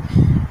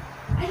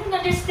 I don't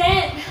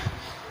understand.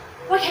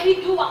 What can we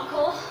do,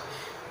 Uncle?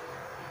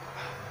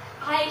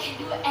 I can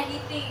do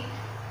anything.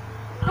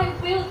 I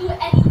will do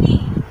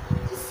anything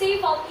to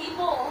save our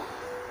people.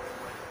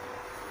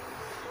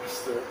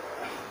 Esther.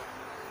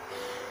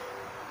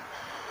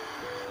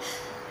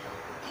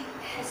 Think,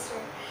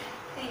 Esther.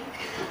 Think.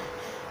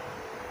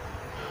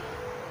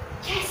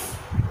 Yes!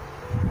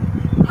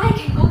 I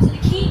can go to the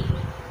king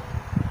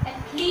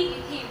and plead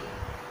with him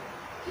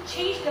to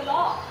change the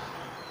law.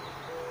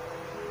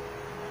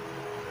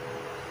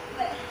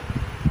 But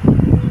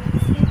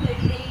in the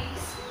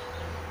days,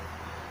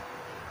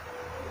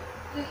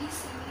 will he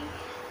see me?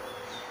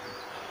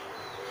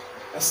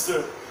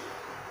 Esther,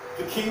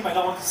 the king might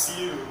not want to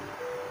see you.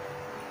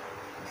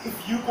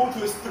 If you go to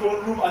his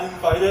throne room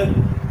uninvited,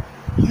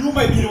 you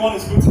might be the one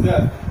who's put to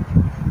death.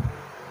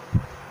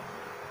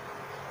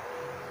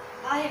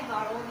 I am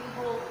our only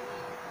hope.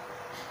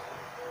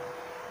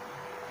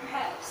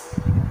 Perhaps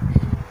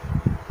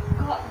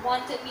God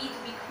wanted me to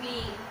be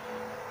queen,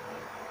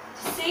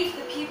 to save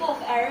the people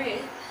of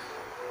Erin.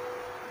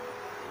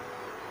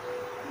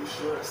 Are you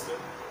sure, Esther?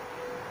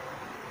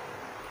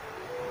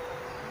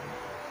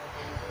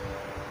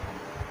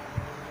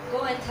 Go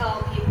and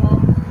tell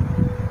people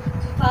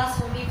to fast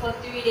for me for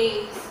 3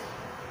 days.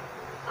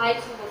 I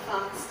too will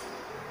fast.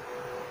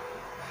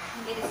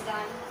 When it is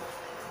done,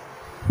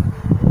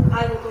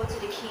 I will go to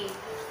the king.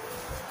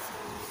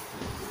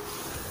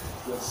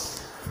 Yes.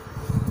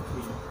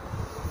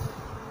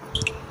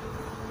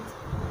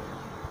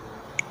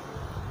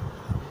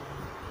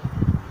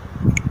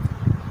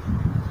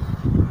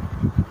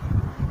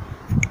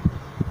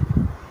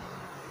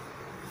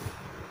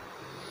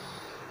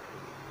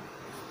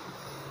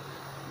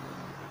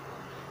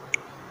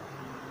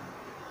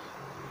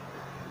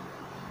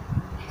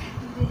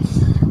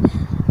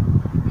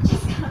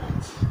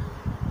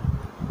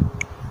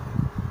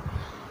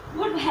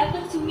 What will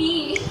happen to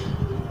me?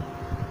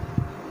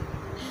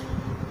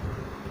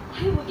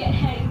 I will get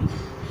hanged.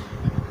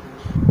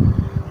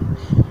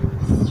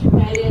 This is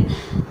rebellion.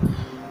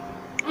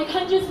 I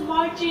can't just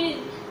march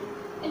in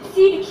and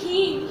see the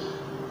king.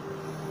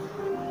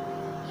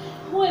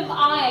 Who am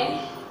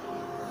I?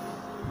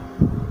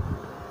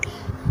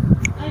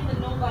 I'm a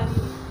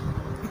nobody.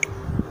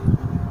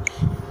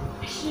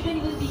 I shouldn't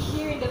even be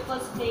here in the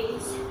first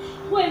place.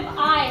 Who am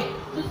I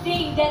to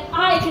think that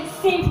I can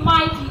save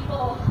my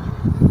people?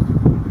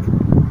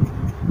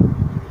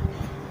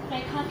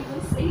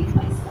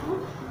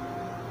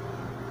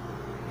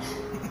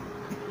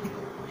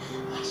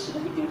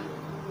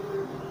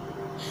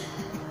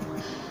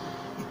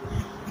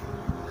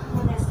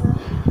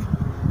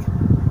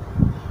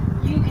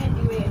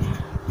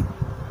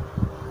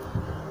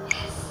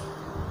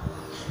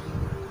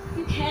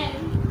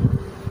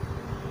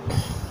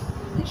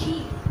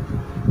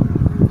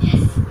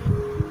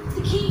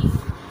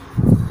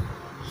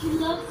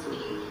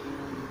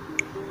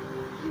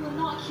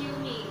 not kill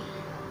me.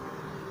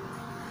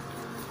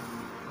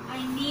 I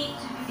need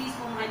to do this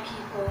for my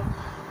people.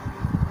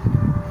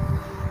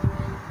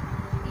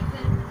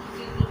 Even if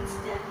it means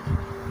death.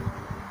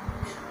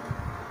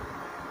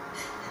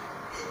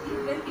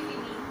 Even if it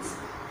means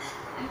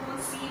I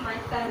won't see my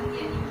family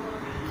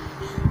anymore.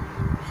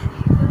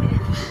 Even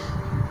if...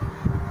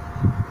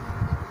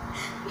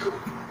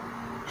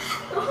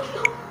 No.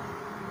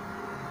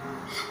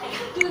 I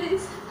can't do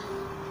this.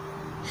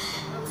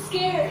 I'm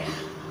scared.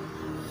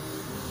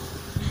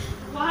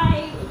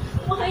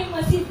 Why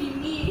must it be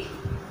me?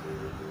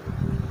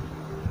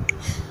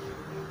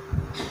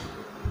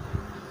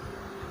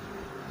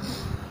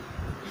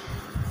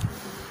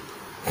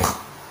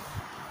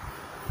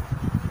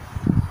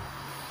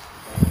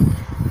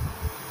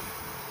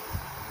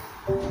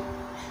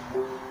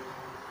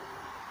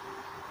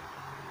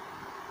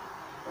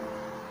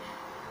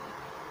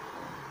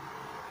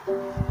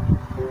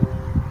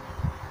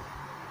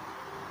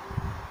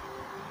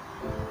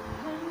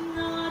 I'm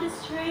not a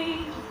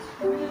stranger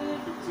to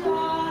the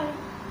dark.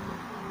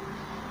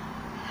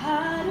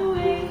 Hide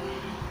away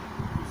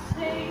to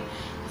say,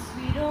 'cause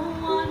we don't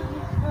want to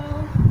grow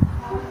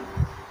apart.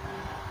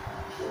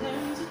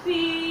 Learn to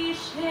be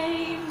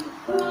ashamed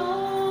of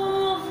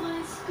all my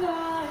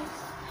scars.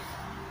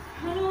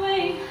 Run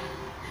away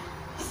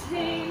to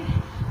say,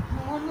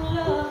 no one will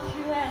love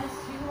you as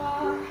you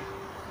are.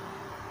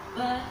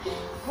 But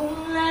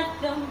won't let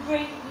them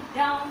break me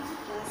down to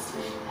dust.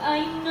 I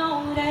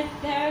know that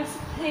there's a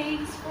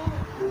place for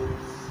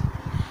us.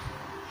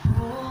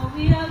 For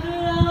we are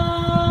glorious.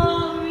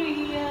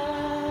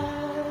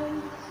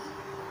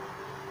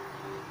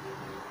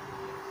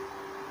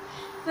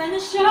 When the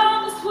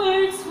sharpest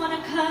words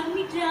wanna cut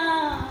me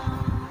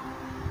down,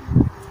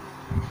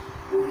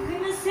 we're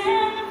gonna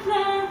send a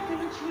flood,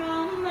 gonna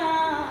drown them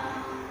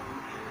out.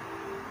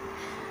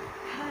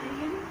 I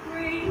am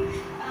brave,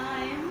 I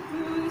am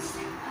bruised,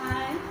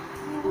 I'm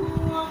who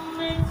I'm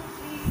meant to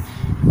be.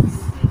 This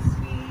is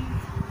me.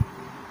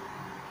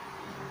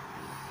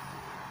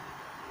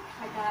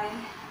 If I die,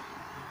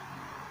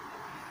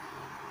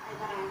 I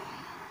die.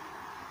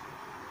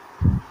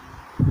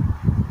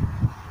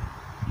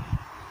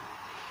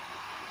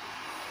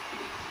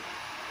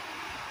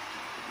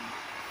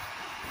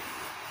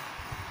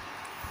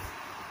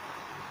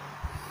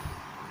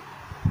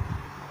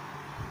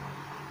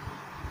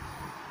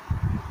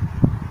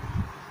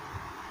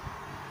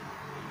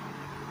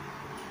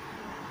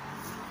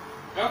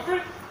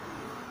 Alfred?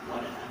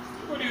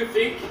 What do you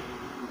think?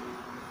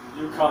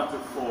 You can't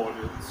afford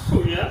it.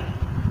 Oh yeah?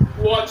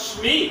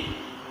 Watch me!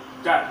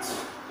 That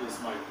is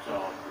my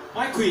job.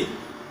 My queen,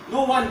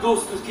 no one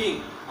goes to the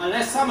king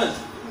unless summoned.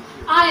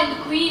 I am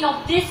the queen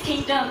of this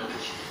kingdom.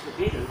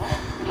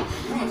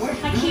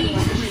 My king,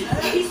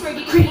 please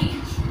forgive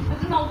me. I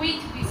cannot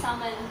wait to be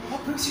summoned.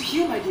 What brings you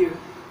here, my dear?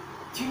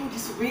 Do you know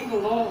disobeying the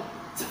law?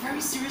 It's a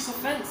very serious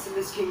offense in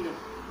this kingdom.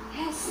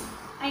 Yes,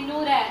 I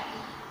know that.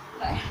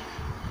 But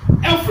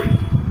Alfred!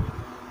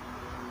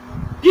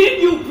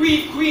 Did you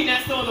brief Queen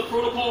Esther on the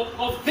protocol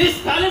of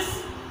this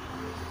palace?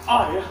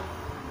 I?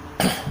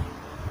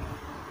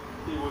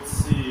 It would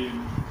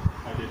seem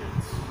I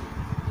didn't.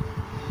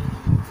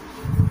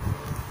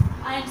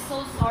 I am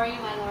so sorry,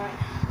 my lord.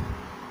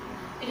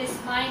 It is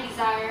my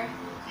desire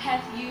to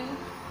have you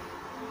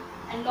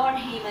and Lord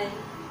Haman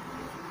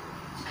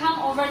to come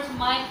over to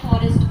my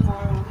quarters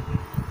tomorrow,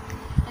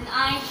 and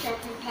I shall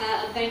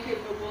prepare a banquet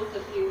for both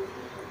of you,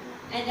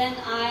 and then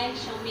I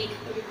shall make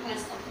a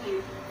request of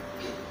you.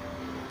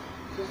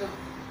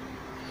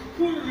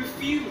 Who would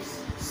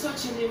refuse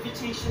such an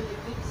invitation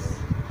like this?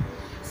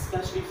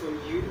 Especially from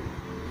you,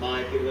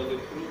 my beloved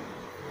queen.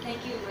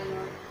 Thank you, my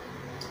lord.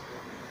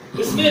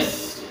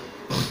 Dismissed!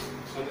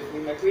 Come with me,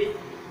 my queen.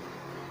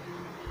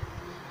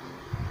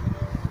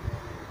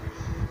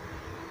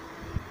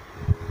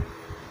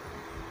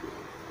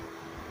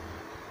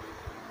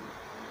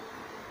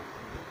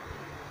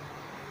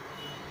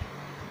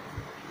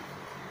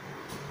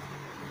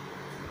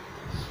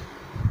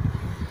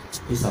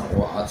 These are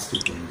all art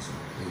students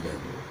and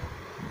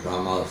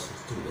drama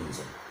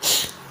students.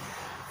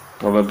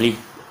 Probably.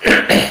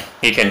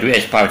 He can do it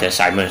as part of the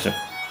assignment. So.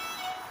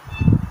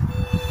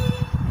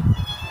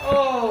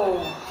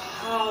 Oh,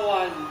 how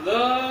I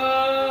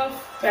love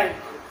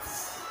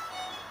banquets.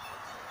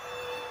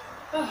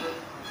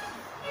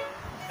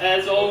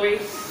 As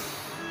always,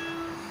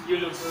 you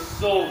look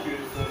so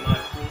beautiful, my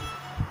queen.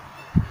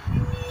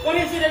 What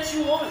is it that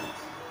you want?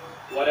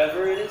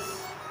 Whatever it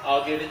is,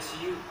 I'll give it to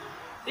you.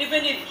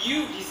 Even if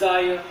you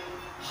desire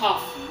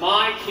half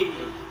my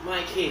kingdom,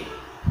 my king.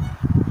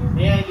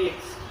 May I be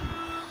excused?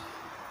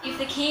 If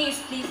the king is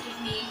pleased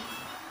with me,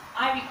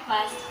 I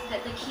request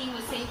that the king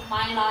will save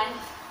my life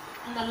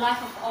and the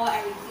life of all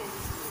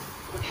Arabians.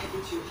 What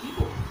happened to your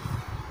people?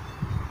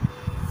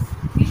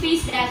 We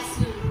face death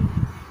soon.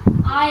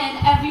 I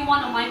and every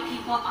one of my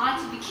people are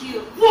to be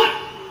killed. What?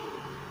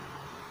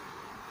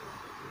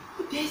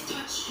 Would this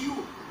touch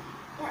you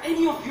or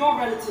any of your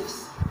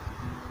relatives?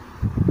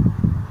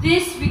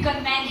 This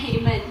wicked man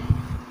Haman,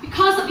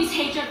 because of his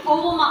hatred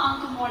over my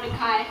uncle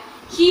Mordecai,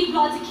 He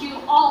plotted to kill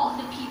all of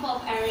the people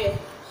of Ariel.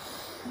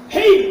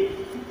 Hey!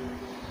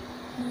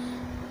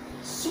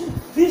 So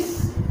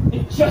this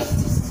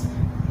injustice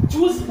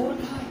towards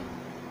Mordecai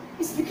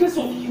is because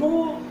of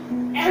your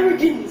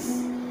arrogance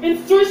and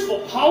thirst for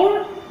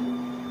power?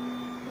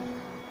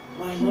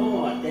 My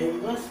lord, there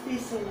must be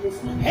some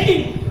misunderstanding.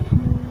 Hey!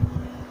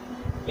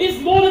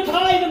 Is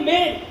Mordecai the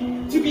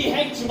man to be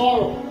hanged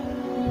tomorrow?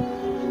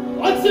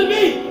 Answer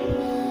me!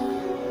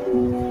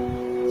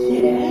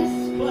 Yes,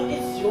 but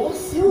it's your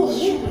silver.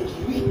 You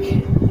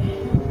wicked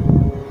man.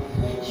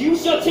 You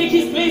shall take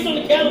his place on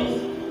the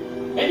gallows,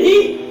 and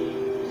he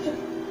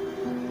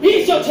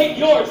shall take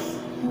yours.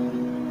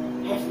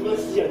 Have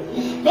mercy on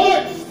me.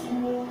 Guards!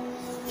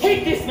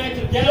 Take this man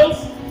to the gallows.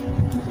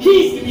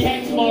 He's to be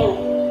hanged tomorrow.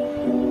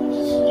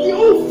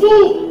 You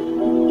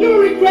fool!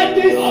 You regret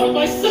this! Out of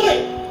my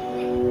sight!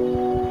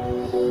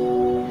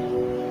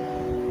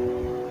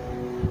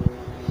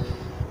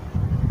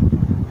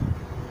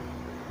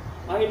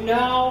 I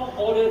now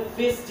order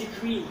this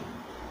decree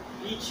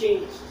be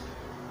changed.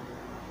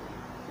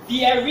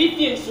 The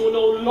Arethians will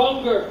no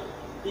longer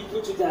be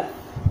put to death.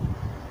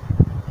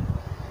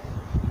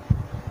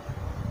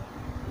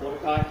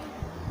 Mordecai,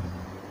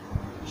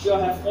 you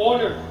shall have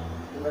honor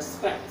and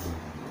respect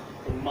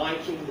in my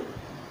kingdom.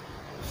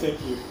 Thank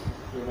you,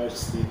 Your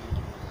Majesty.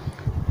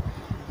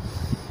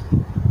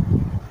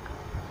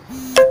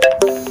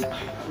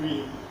 My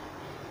queen,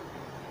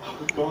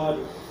 our God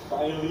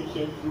finally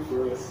came through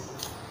for us.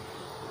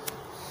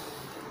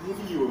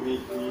 Maybe you were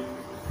made queen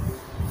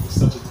for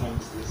such a time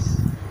as this.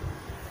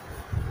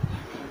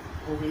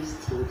 I've always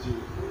told you,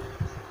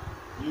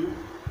 you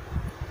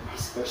are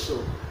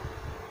special.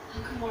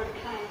 Uncle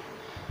Mordecai,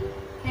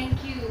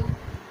 thank you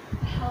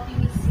for helping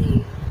me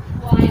see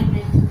who I am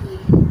meant to be.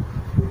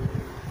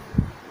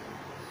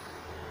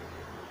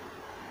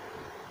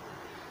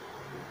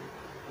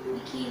 The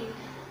king,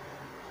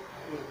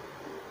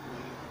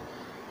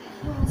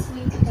 he wants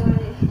me to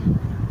die.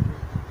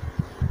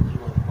 You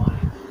are my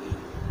queen.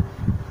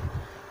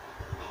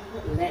 I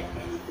won't let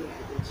anything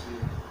happen to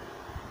you.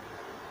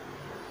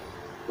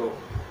 Go.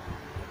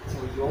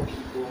 Tell your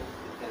people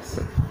that's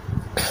it.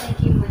 Thank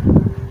you, my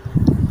lord.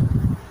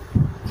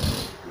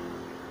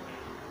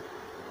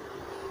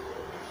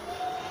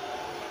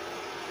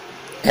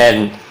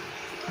 And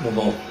no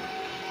more.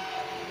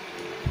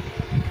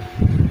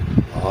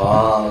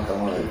 Oh,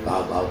 come on,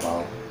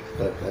 bow.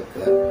 Good.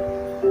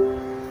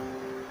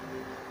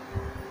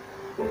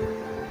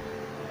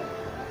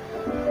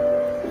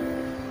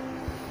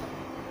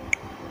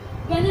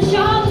 When the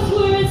sharpest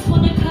words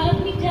wanna cut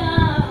me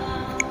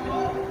down,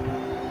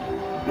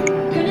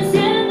 gonna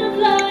send the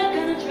blood,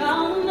 gonna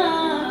drown them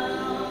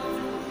out.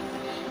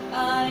 I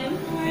am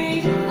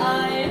brave,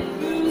 I am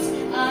bruised,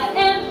 I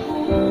am who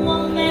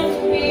I'm meant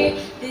to be.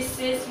 This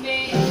is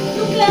me.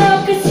 Look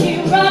out, 'cause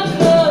here I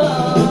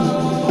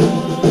come,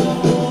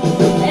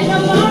 and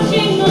I'm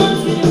marching on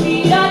to the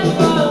beat I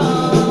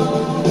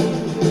drum.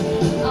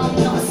 I'm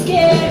not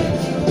scared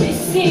to be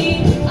seen.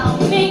 I'll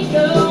make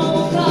no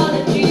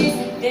apologies.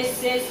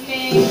 This is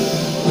me.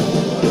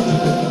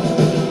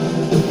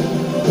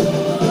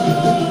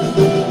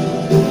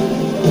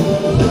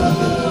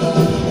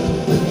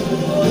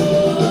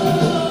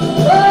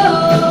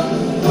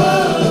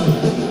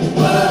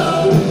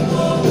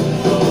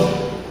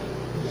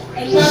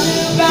 Another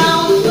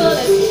round of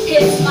bullets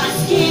hits my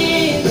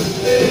skin.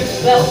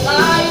 Well,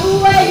 fly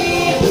away.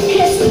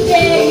 It's the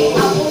day I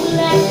won't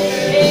let this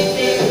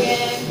live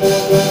again.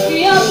 We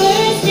are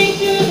bursting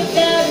through the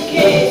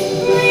barricades,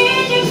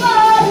 reaching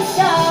for the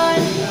sun.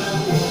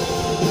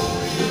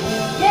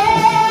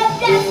 Yeah,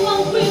 that's what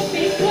we've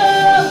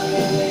become.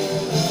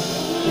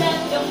 Let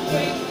them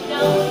break me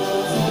down.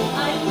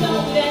 I know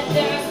that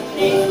there's a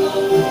place for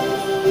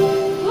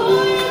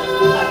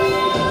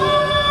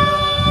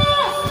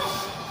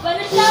when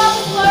the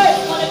sharpest words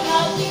wanna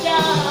cut me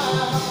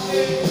down,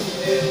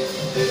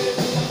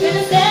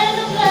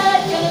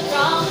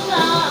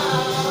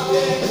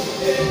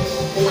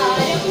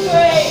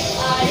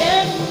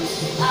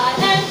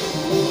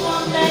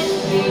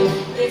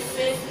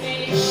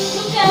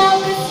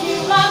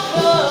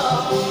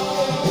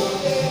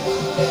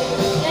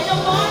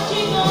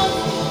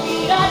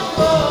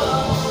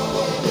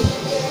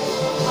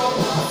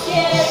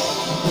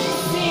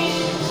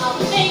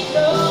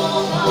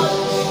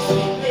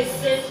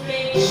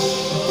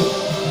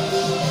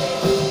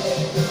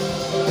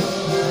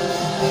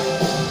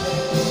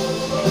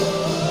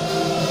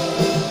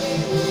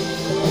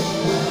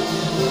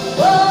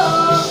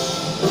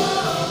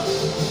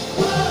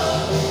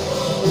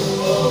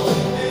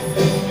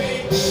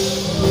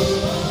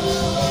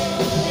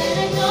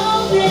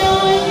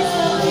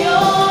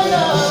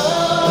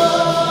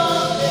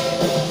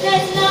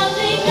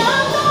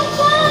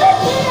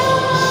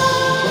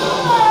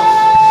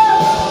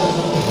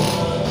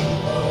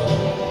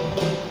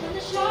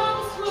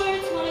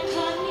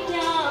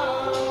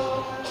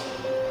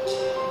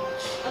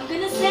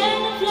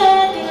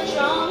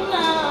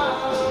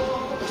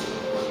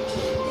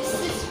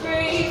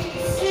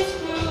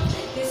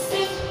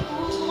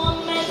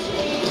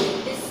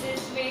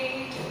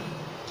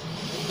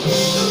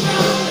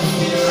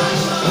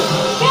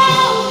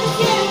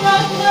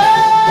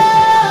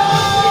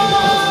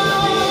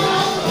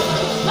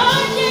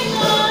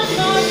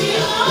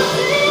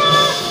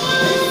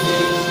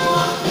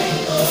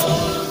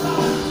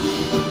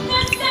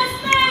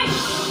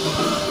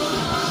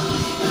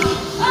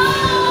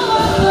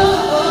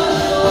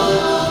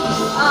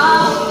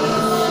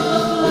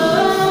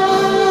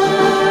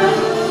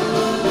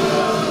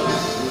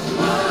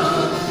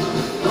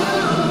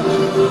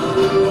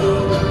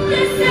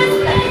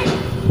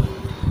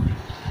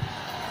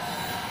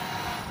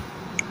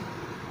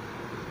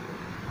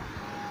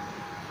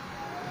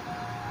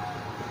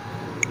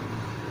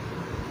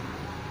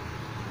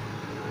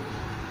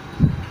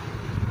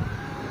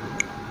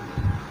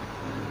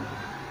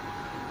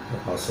 The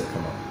parcel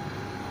come out.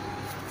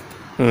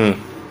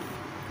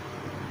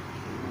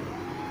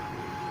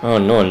 Oh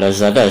no,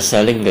 Lazada is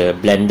selling the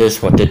blenders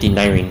for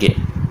 39 ringgit.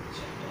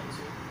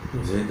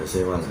 Is it the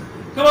same one?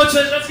 Come on,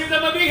 church, let's give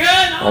them a big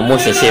hand.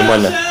 Almost the same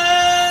one.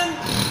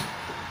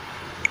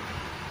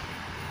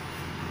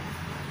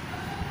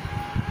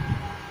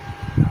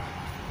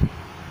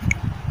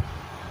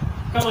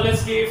 Come on,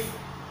 let's give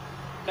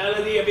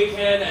Melody a big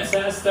hand as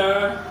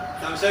Esther.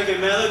 I'm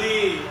second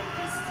Melody.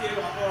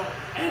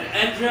 And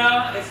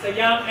Andrea is the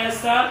young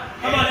Esther.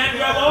 Come on,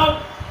 Andrea,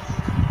 walk.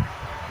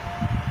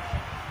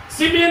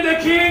 Simeon the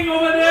King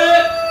over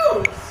there.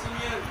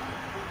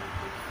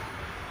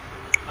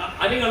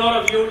 I think a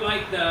lot of you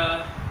like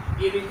the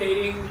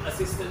irritating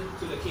assistant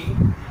to the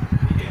king.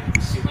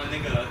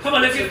 Come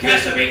on, let's give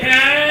Cash a big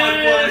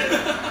hand.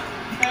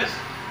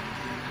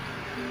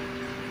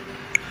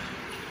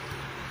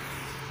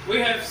 We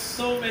have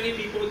so many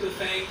people to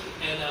thank,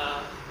 and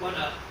what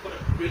a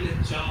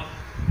brilliant job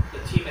the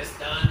team has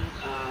done.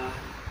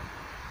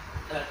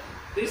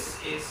 This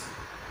is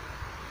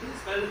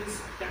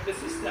Melody's younger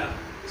sister.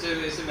 这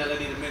位是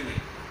Melody 的妹妹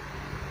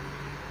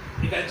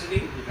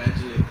Evangeline.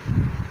 Evangeline.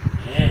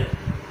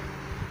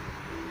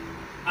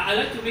 I'd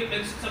like to make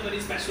mention somebody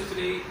special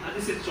today.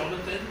 This is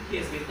Jonathan. He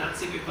has been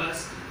dancing with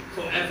us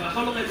forever.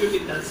 How long have you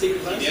been dancing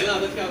with us? 4年了，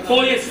都跳到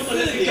 4 years. Come on,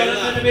 let's give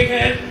Jonathan a big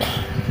hand.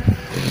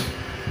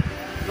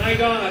 My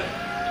God.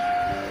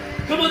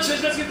 Come on,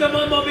 church, let's give them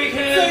one more big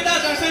hand. 最大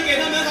掌声给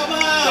他们好不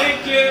好？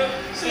 Thank you.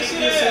 谢谢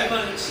Thank you so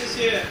much. 谢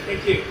谢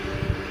Thank you.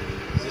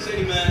 谢谢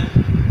你们。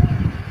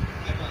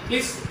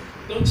 Please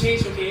don't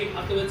change, okay?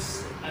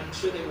 Afterwards, I'm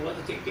sure they will want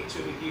to take a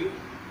picture with you.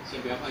 先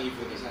不要换衣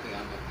服，等一下给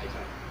他们拍照。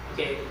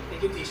 Okay,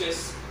 thank you,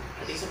 teachers.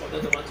 I think some of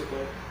them don't want to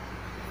go.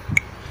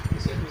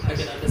 I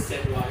can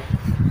understand why.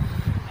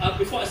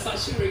 Before I start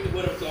sharing the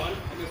word of God,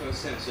 还没有分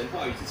享神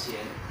话语之前，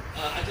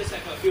 I just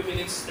have a few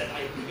minutes that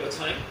I need your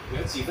time.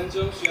 有几分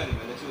钟需要你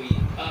们的注意。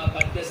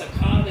 But there's a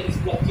car that is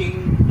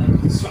blocking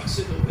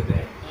construction over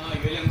there.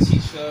 有一辆汽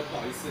车，不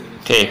好意思，你们。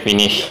Okay,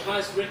 finish. Your car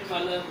is red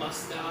color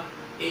Mazda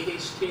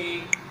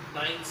AHK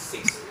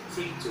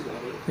 9632.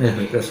 Yeah,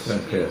 that's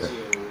quite clear.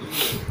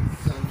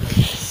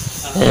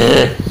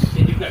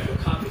 Can you grab your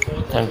car before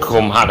the 但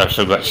空下的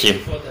是个心。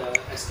 before the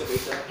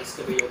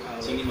excavate your car?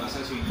 请你马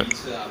上去移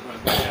车啊，不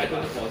然 I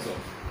don't fall走。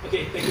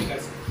Okay, thank you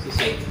guys.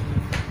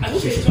 I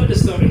hope you enjoyed the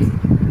story.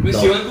 你们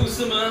喜欢故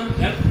事吗？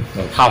 Yeah.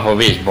 Half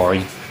of it is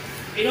boring.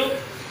 You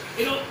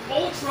know,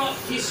 all throughout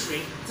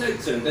history, 在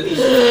整个历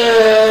史。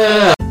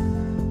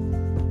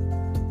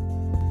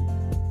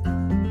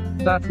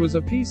 That was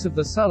a piece of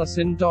the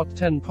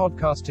Salasin.10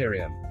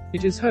 podcasterium.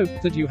 It is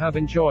hoped that you have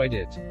enjoyed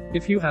it.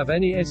 If you have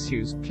any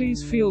issues,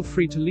 please feel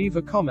free to leave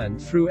a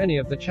comment through any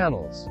of the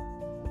channels.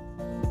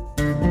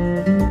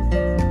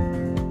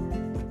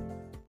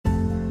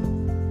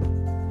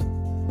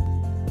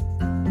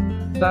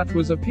 That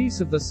was a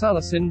piece of the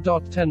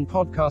Salasin.10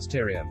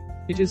 podcasterium.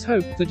 It is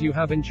hoped that you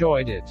have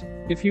enjoyed it.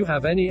 If you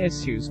have any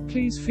issues,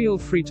 please feel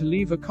free to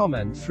leave a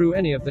comment through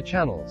any of the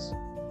channels.